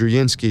 with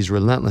Druyinski's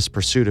relentless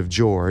pursuit of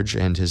George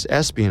and his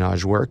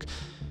espionage work,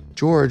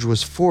 George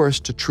was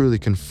forced to truly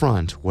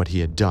confront what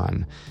he had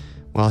done.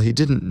 While he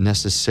didn't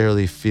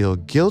necessarily feel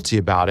guilty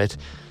about it,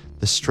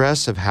 the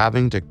stress of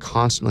having to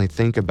constantly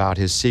think about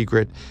his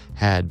secret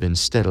had been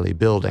steadily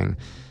building,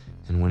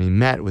 and when he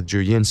met with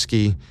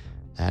Druyinski,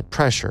 that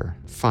pressure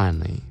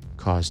finally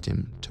caused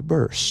him to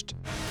burst.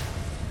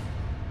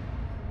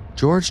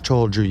 George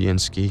told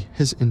Druyinski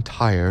his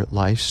entire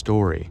life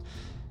story.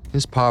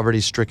 his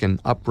poverty-stricken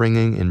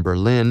upbringing in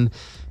Berlin,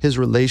 his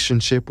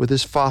relationship with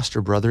his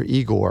foster brother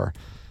Igor,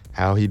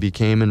 how he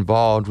became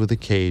involved with the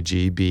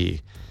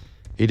KGB.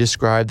 He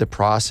described the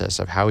process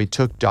of how he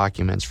took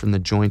documents from the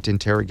joint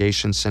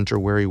interrogation center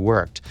where he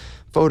worked,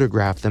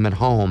 photographed them at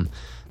home,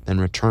 then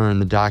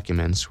returned the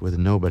documents with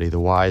nobody the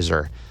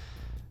wiser.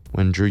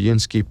 When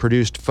Druyinski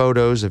produced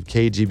photos of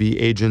KGB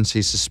agents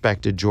he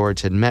suspected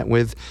George had met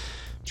with,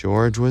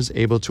 George was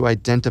able to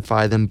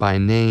identify them by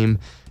name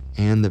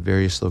and the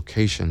various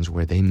locations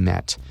where they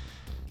met.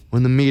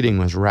 When the meeting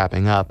was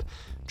wrapping up,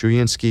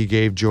 Druyinski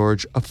gave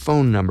George a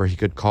phone number he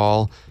could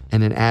call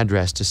and an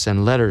address to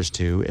send letters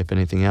to if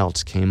anything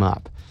else came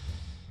up.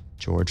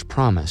 George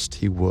promised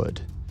he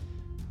would,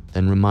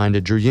 then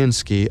reminded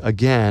Druyinski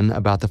again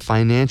about the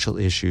financial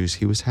issues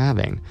he was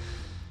having.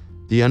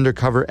 The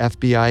undercover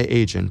FBI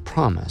agent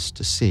promised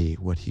to see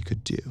what he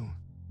could do.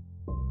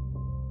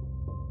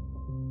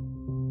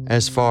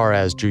 As far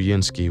as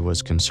Druyinski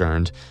was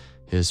concerned,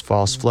 his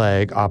false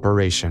flag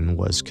operation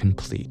was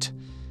complete.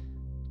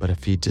 But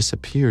if he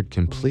disappeared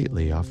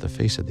completely off the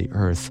face of the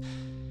earth,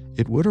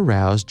 it would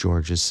arouse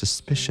George's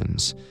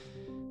suspicions.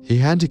 He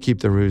had to keep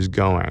the ruse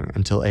going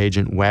until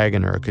Agent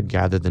Wagoner could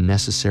gather the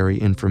necessary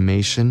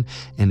information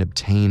and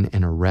obtain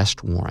an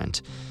arrest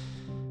warrant.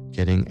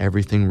 Getting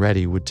everything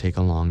ready would take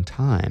a long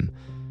time.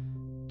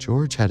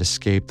 George had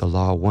escaped the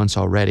law once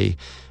already,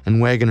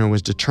 and Wagoner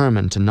was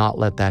determined to not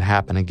let that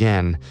happen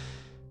again.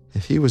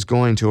 If he was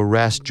going to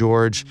arrest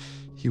George,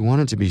 he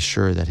wanted to be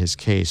sure that his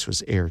case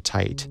was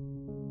airtight.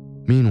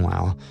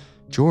 Meanwhile,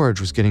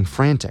 George was getting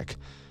frantic.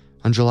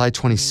 On July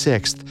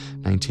 26,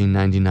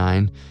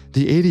 1999,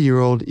 the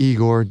 80-year-old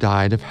Igor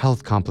died of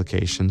health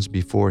complications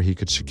before he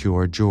could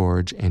secure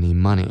George any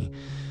money.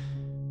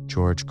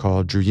 George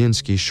called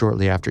Druyinski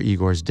shortly after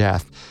Igor's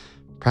death,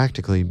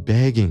 practically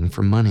begging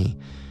for money.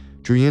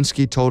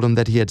 Druyinski told him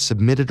that he had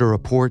submitted a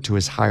report to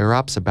his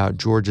higher-ups about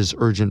George's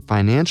urgent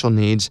financial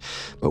needs,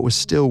 but was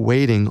still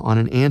waiting on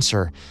an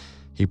answer.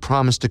 He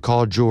promised to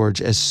call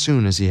George as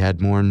soon as he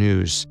had more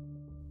news.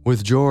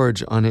 With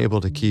George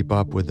unable to keep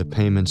up with the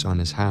payments on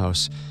his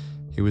house,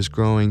 he was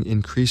growing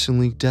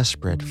increasingly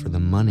desperate for the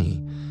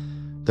money.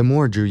 The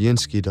more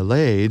Druyinski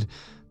delayed,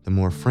 the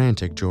more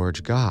frantic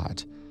George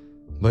got.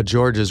 But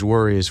George's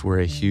worries were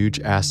a huge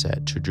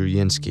asset to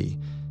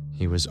Druyinski.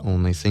 He was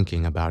only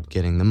thinking about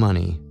getting the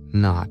money,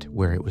 not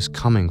where it was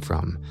coming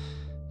from.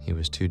 He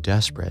was too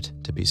desperate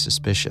to be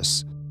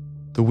suspicious.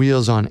 The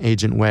wheels on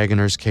Agent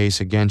Wagoner's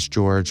case against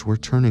George were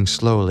turning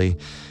slowly,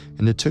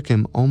 and it took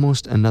him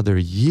almost another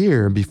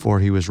year before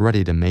he was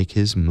ready to make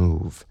his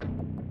move.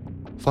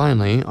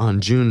 Finally,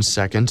 on June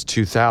 2,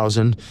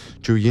 2000,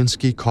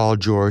 Druyinski called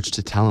George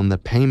to tell him the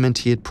payment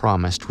he had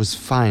promised was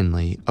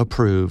finally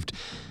approved.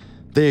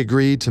 They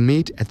agreed to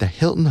meet at the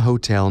Hilton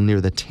Hotel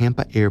near the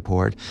Tampa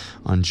airport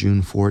on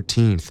June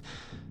 14th.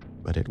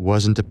 But it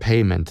wasn't a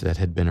payment that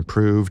had been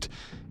approved.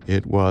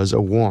 It was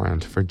a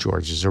warrant for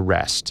George's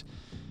arrest.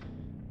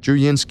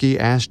 Druyinski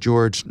asked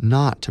George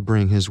not to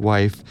bring his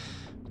wife,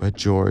 but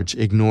George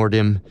ignored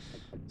him.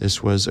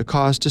 This was a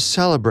cause to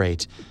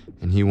celebrate,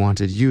 and he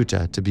wanted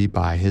Yuta to be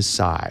by his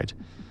side.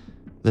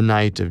 The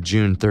night of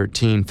June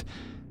 13th,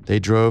 they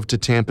drove to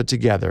Tampa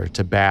together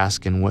to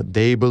bask in what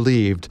they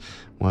believed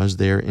was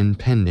their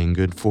impending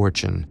good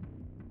fortune.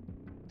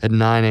 At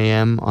 9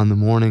 a.m. on the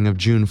morning of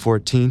June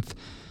 14th,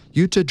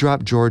 Yuta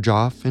dropped George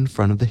off in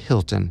front of the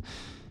Hilton.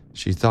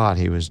 She thought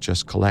he was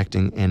just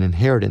collecting an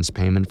inheritance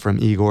payment from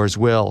Igor's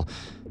will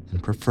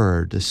and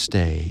preferred to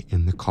stay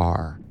in the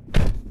car.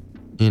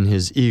 In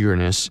his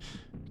eagerness,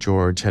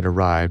 George had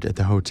arrived at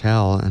the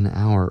hotel an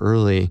hour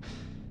early.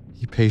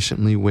 He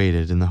patiently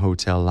waited in the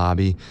hotel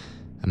lobby,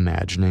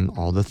 imagining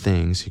all the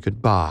things he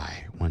could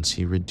buy once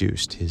he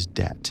reduced his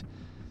debt.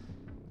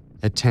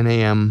 At 10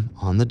 a.m.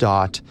 on the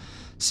dot,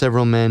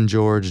 several men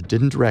George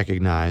didn't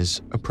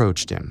recognize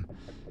approached him.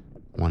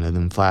 One of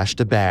them flashed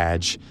a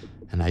badge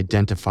and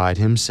identified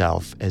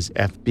himself as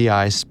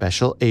FBI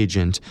Special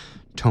Agent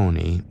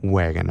Tony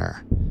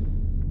Wagoner.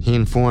 He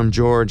informed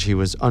George he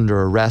was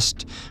under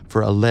arrest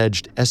for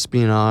alleged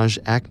espionage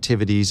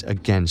activities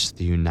against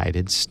the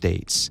United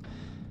States.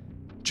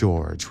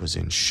 George was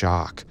in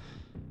shock.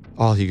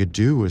 All he could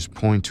do was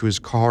point to his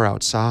car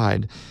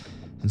outside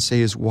and say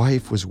his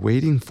wife was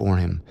waiting for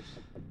him,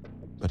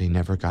 but he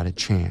never got a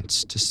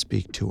chance to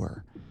speak to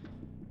her.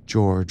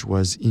 George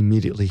was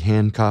immediately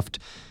handcuffed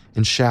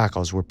and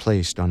shackles were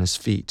placed on his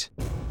feet.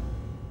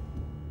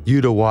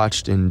 Yuta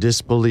watched in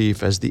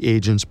disbelief as the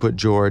agents put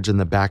George in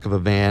the back of a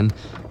van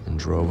and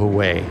drove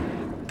away.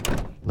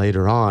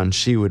 Later on,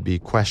 she would be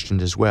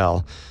questioned as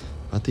well,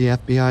 but the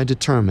FBI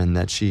determined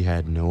that she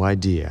had no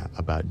idea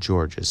about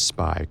George's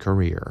spy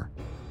career.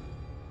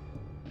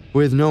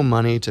 With no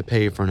money to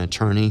pay for an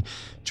attorney,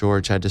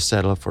 George had to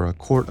settle for a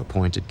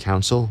court-appointed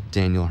counsel,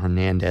 Daniel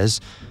Hernandez.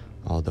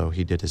 Although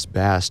he did his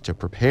best to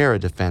prepare a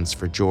defense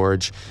for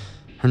George,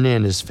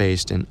 Hernandez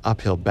faced an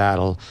uphill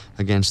battle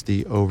against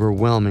the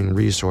overwhelming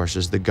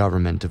resources the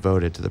government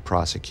devoted to the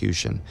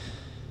prosecution.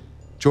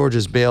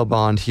 George's bail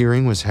bond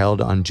hearing was held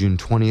on June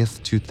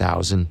 20th,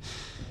 2000.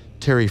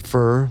 Terry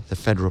Furr, the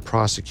federal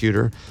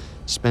prosecutor,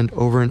 spent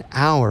over an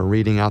hour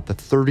reading out the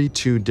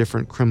 32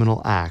 different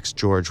criminal acts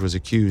George was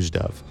accused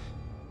of.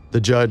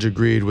 The judge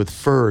agreed with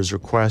Furr's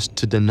request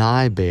to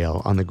deny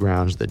bail on the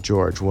grounds that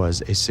George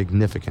was a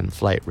significant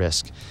flight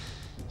risk.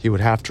 He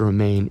would have to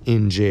remain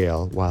in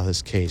jail while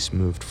his case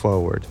moved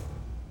forward.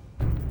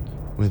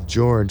 With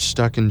George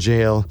stuck in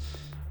jail,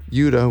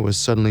 Yuta was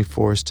suddenly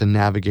forced to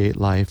navigate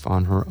life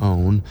on her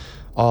own,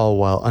 all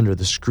while under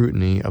the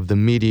scrutiny of the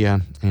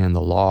media and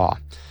the law.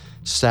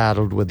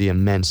 Saddled with the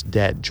immense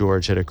debt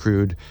George had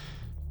accrued,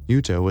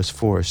 Yuta was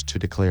forced to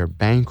declare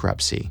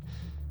bankruptcy.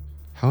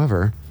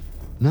 However,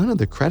 none of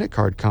the credit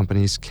card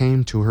companies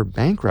came to her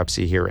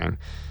bankruptcy hearing,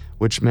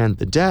 which meant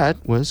the debt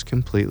was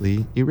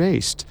completely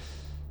erased.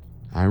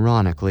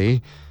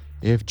 Ironically,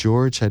 if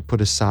George had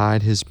put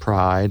aside his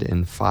pride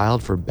and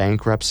filed for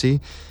bankruptcy,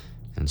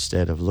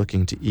 instead of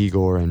looking to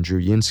Igor and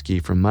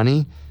Druyinski for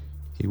money,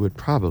 he would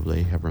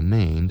probably have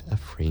remained a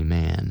free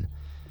man.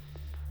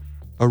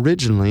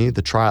 Originally,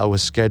 the trial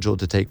was scheduled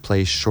to take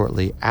place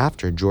shortly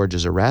after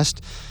George's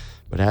arrest,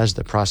 but as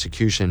the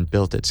prosecution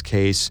built its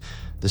case,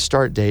 the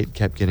start date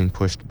kept getting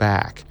pushed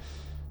back.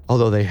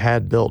 Although they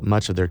had built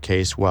much of their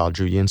case while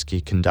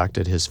Druyinski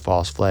conducted his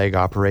false flag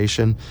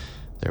operation,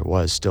 there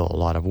was still a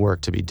lot of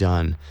work to be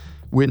done.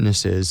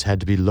 Witnesses had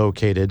to be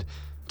located,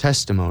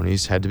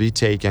 testimonies had to be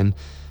taken,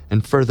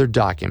 and further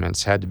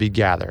documents had to be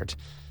gathered.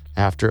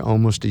 After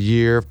almost a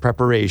year of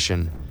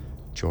preparation,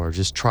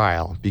 George's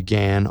trial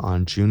began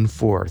on June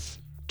 4th,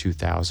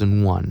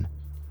 2001.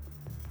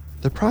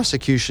 The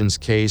prosecution's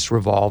case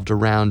revolved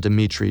around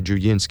Dmitry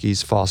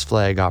Druyinski's false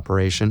flag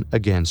operation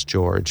against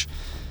George.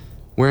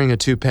 Wearing a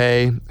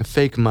toupee, a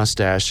fake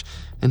mustache,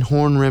 and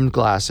horn-rimmed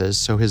glasses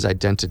so his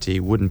identity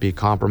wouldn't be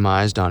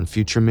compromised on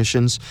future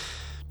missions,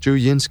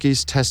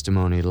 Druyinski's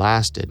testimony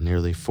lasted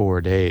nearly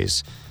 4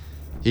 days.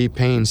 He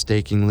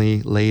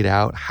painstakingly laid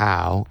out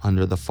how,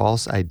 under the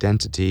false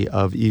identity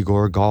of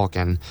Igor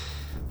Galkin,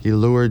 he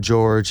lured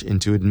George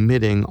into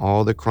admitting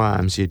all the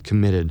crimes he had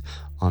committed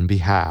on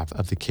behalf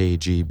of the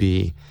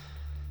KGB.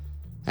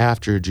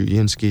 After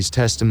Druyinski's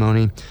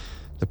testimony,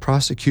 the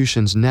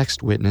prosecution's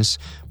next witness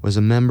was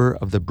a member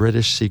of the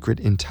British Secret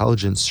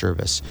Intelligence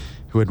Service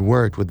who had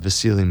worked with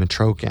Vasily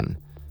Mitrokhin.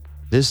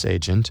 This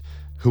agent,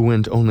 who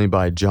went only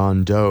by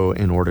John Doe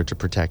in order to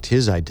protect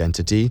his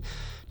identity,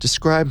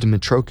 described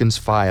Mitrokhin's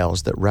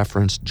files that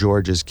referenced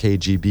George's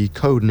KGB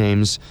code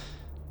names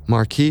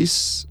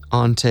Marquis,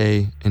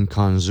 Ante, and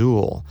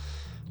Konsul,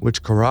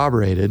 which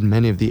corroborated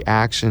many of the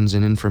actions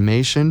and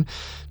information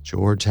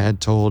George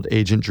had told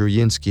Agent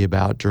Druyinski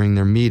about during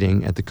their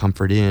meeting at the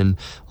Comfort Inn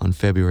on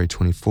February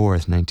 24,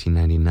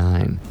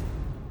 1999.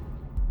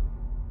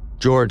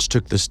 George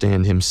took the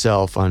stand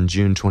himself on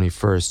June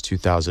 21,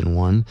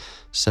 2001,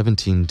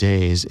 17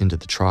 days into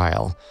the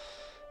trial.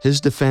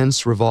 His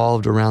defense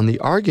revolved around the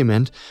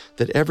argument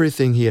that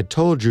everything he had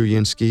told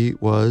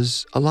Druyinski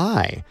was a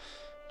lie.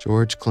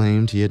 George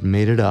claimed he had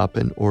made it up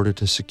in order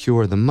to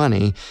secure the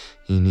money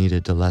he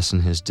needed to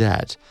lessen his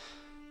debt.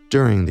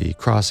 During the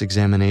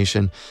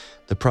cross-examination,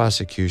 the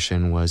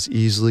prosecution was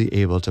easily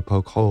able to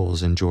poke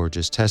holes in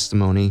George's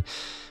testimony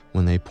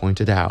when they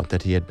pointed out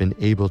that he had been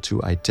able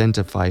to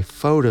identify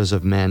photos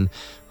of men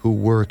who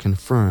were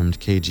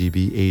confirmed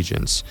KGB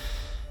agents.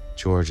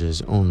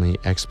 George's only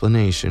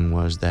explanation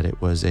was that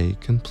it was a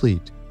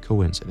complete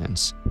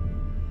coincidence.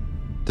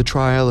 The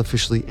trial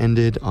officially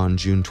ended on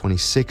June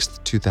 26,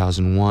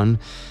 2001.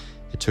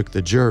 It took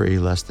the jury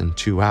less than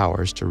 2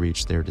 hours to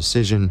reach their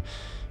decision.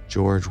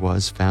 George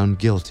was found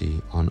guilty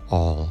on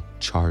all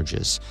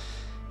charges.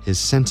 His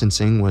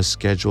sentencing was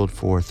scheduled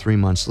for 3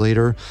 months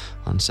later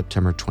on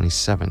September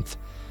 27th.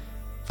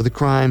 For the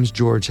crimes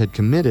George had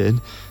committed,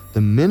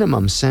 the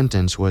minimum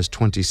sentence was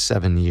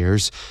 27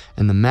 years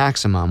and the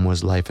maximum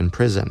was life in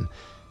prison.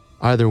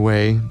 Either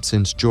way,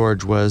 since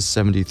George was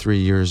 73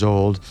 years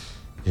old,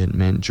 it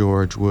meant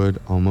George would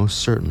almost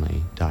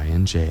certainly die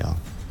in jail.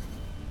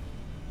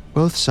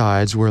 Both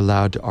sides were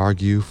allowed to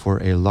argue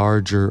for a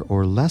larger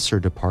or lesser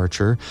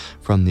departure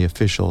from the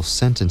official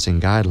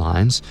sentencing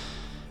guidelines.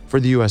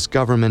 For the U.S.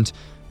 government,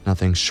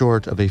 nothing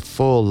short of a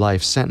full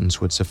life sentence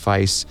would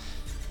suffice.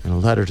 In a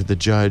letter to the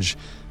judge,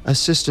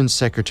 Assistant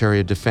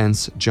Secretary of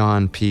Defense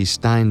John P.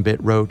 Steinbit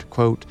wrote,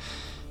 quote,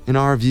 "In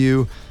our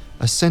view,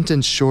 a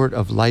sentence short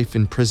of life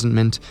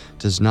imprisonment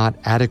does not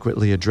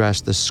adequately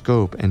address the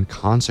scope and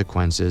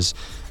consequences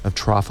of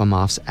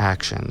Trofimoff's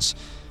actions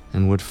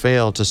and would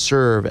fail to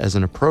serve as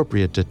an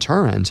appropriate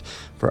deterrent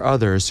for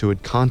others who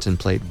would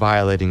contemplate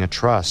violating a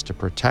trust to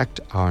protect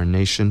our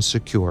nation's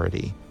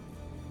security."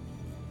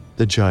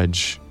 The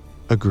judge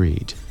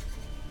agreed.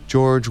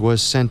 George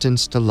was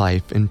sentenced to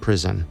life in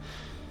prison.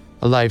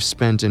 A life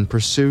spent in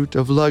pursuit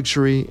of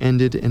luxury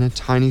ended in a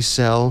tiny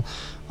cell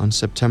on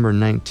September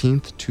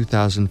 19,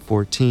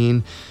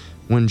 2014,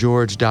 when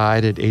George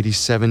died at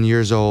 87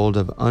 years old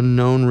of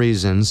unknown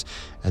reasons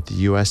at the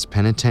U.S.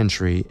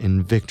 Penitentiary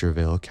in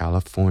Victorville,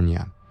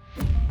 California.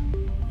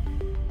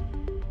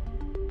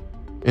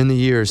 In the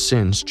years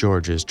since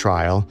George's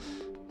trial,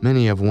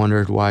 Many have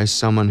wondered why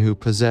someone who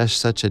possessed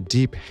such a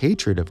deep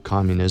hatred of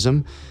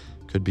communism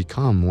could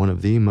become one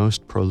of the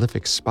most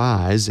prolific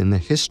spies in the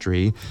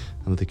history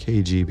of the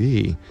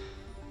KGB.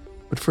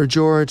 But for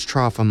George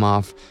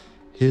Trofimoff,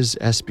 his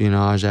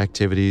espionage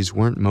activities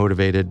weren't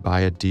motivated by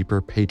a deeper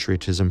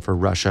patriotism for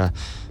Russia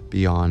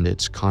beyond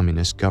its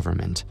communist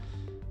government.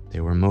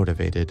 They were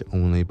motivated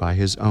only by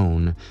his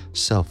own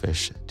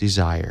selfish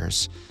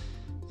desires.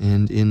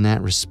 And in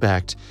that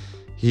respect,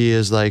 he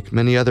is like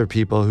many other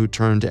people who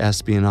turn to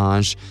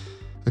espionage.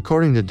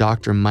 According to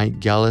Dr. Mike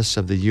Gellis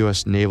of the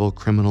U.S. Naval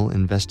Criminal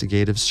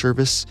Investigative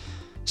Service,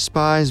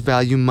 spies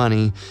value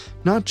money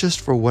not just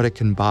for what it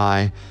can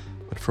buy,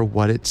 but for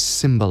what it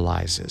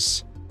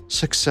symbolizes: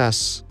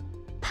 success,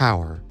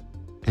 power,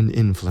 and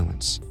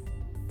influence.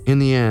 In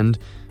the end,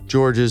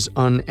 George's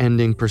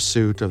unending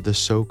pursuit of the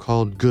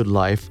so-called good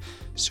life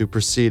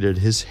superseded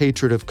his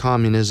hatred of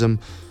communism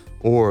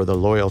or the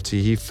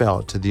loyalty he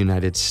felt to the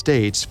United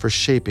States for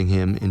shaping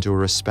him into a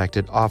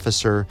respected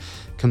officer,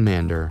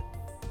 commander,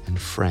 and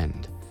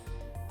friend.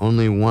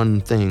 Only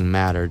one thing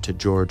mattered to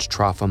George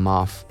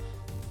Trofimoff,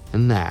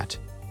 and that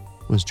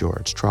was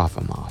George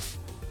Trofimoff.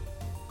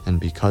 And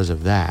because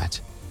of that,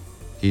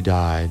 he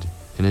died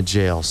in a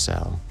jail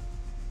cell,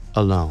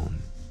 alone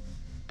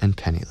and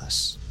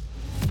penniless.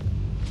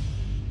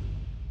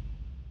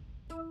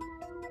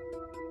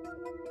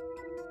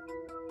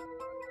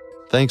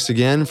 Thanks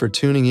again for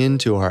tuning in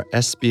to our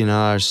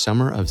Espionage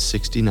Summer of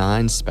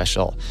 '69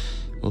 special.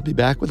 We'll be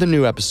back with a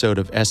new episode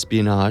of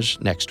Espionage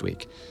next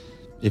week.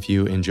 If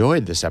you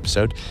enjoyed this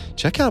episode,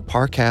 check out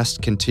Parcast's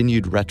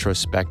continued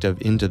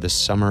retrospective into the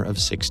summer of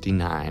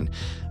 '69.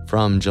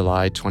 From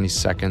July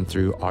 22nd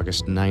through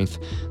August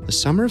 9th, the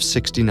summer of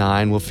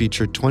 '69 will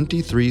feature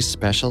 23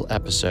 special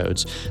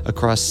episodes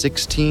across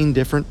 16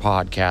 different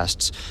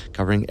podcasts,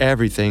 covering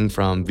everything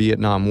from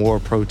Vietnam War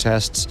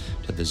protests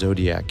to the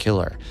Zodiac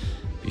Killer.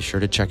 Be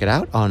sure to check it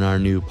out on our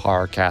new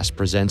Parcast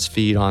Presents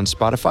feed on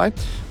Spotify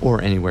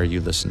or anywhere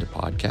you listen to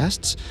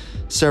podcasts.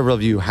 Several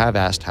of you have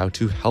asked how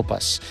to help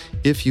us.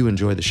 If you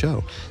enjoy the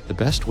show, the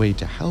best way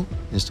to help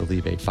is to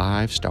leave a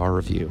 5-star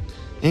review.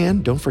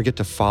 And don't forget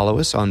to follow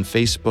us on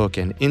Facebook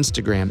and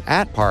Instagram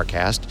at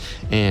Parcast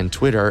and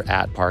Twitter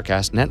at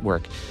Parcast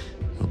Network.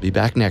 We'll be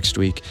back next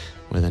week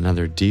with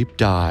another deep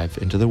dive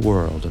into the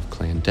world of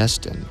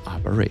clandestine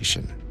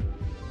operation.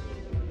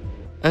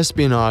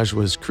 Espionage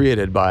was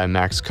created by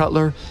Max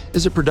Cutler,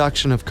 is a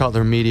production of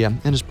Cutler Media,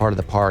 and is part of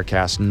the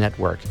Parcast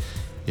Network.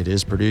 It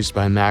is produced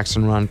by Max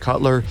and Ron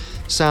Cutler,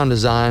 sound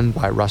design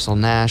by Russell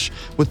Nash,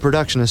 with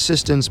production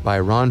assistance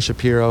by Ron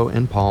Shapiro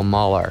and Paul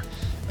Mahler.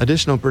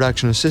 Additional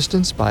production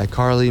assistance by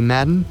Carly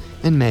Madden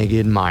and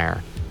Megan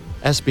Meyer.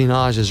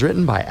 Espionage is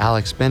written by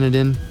Alex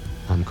Benedin.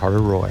 I'm Carter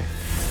Roy.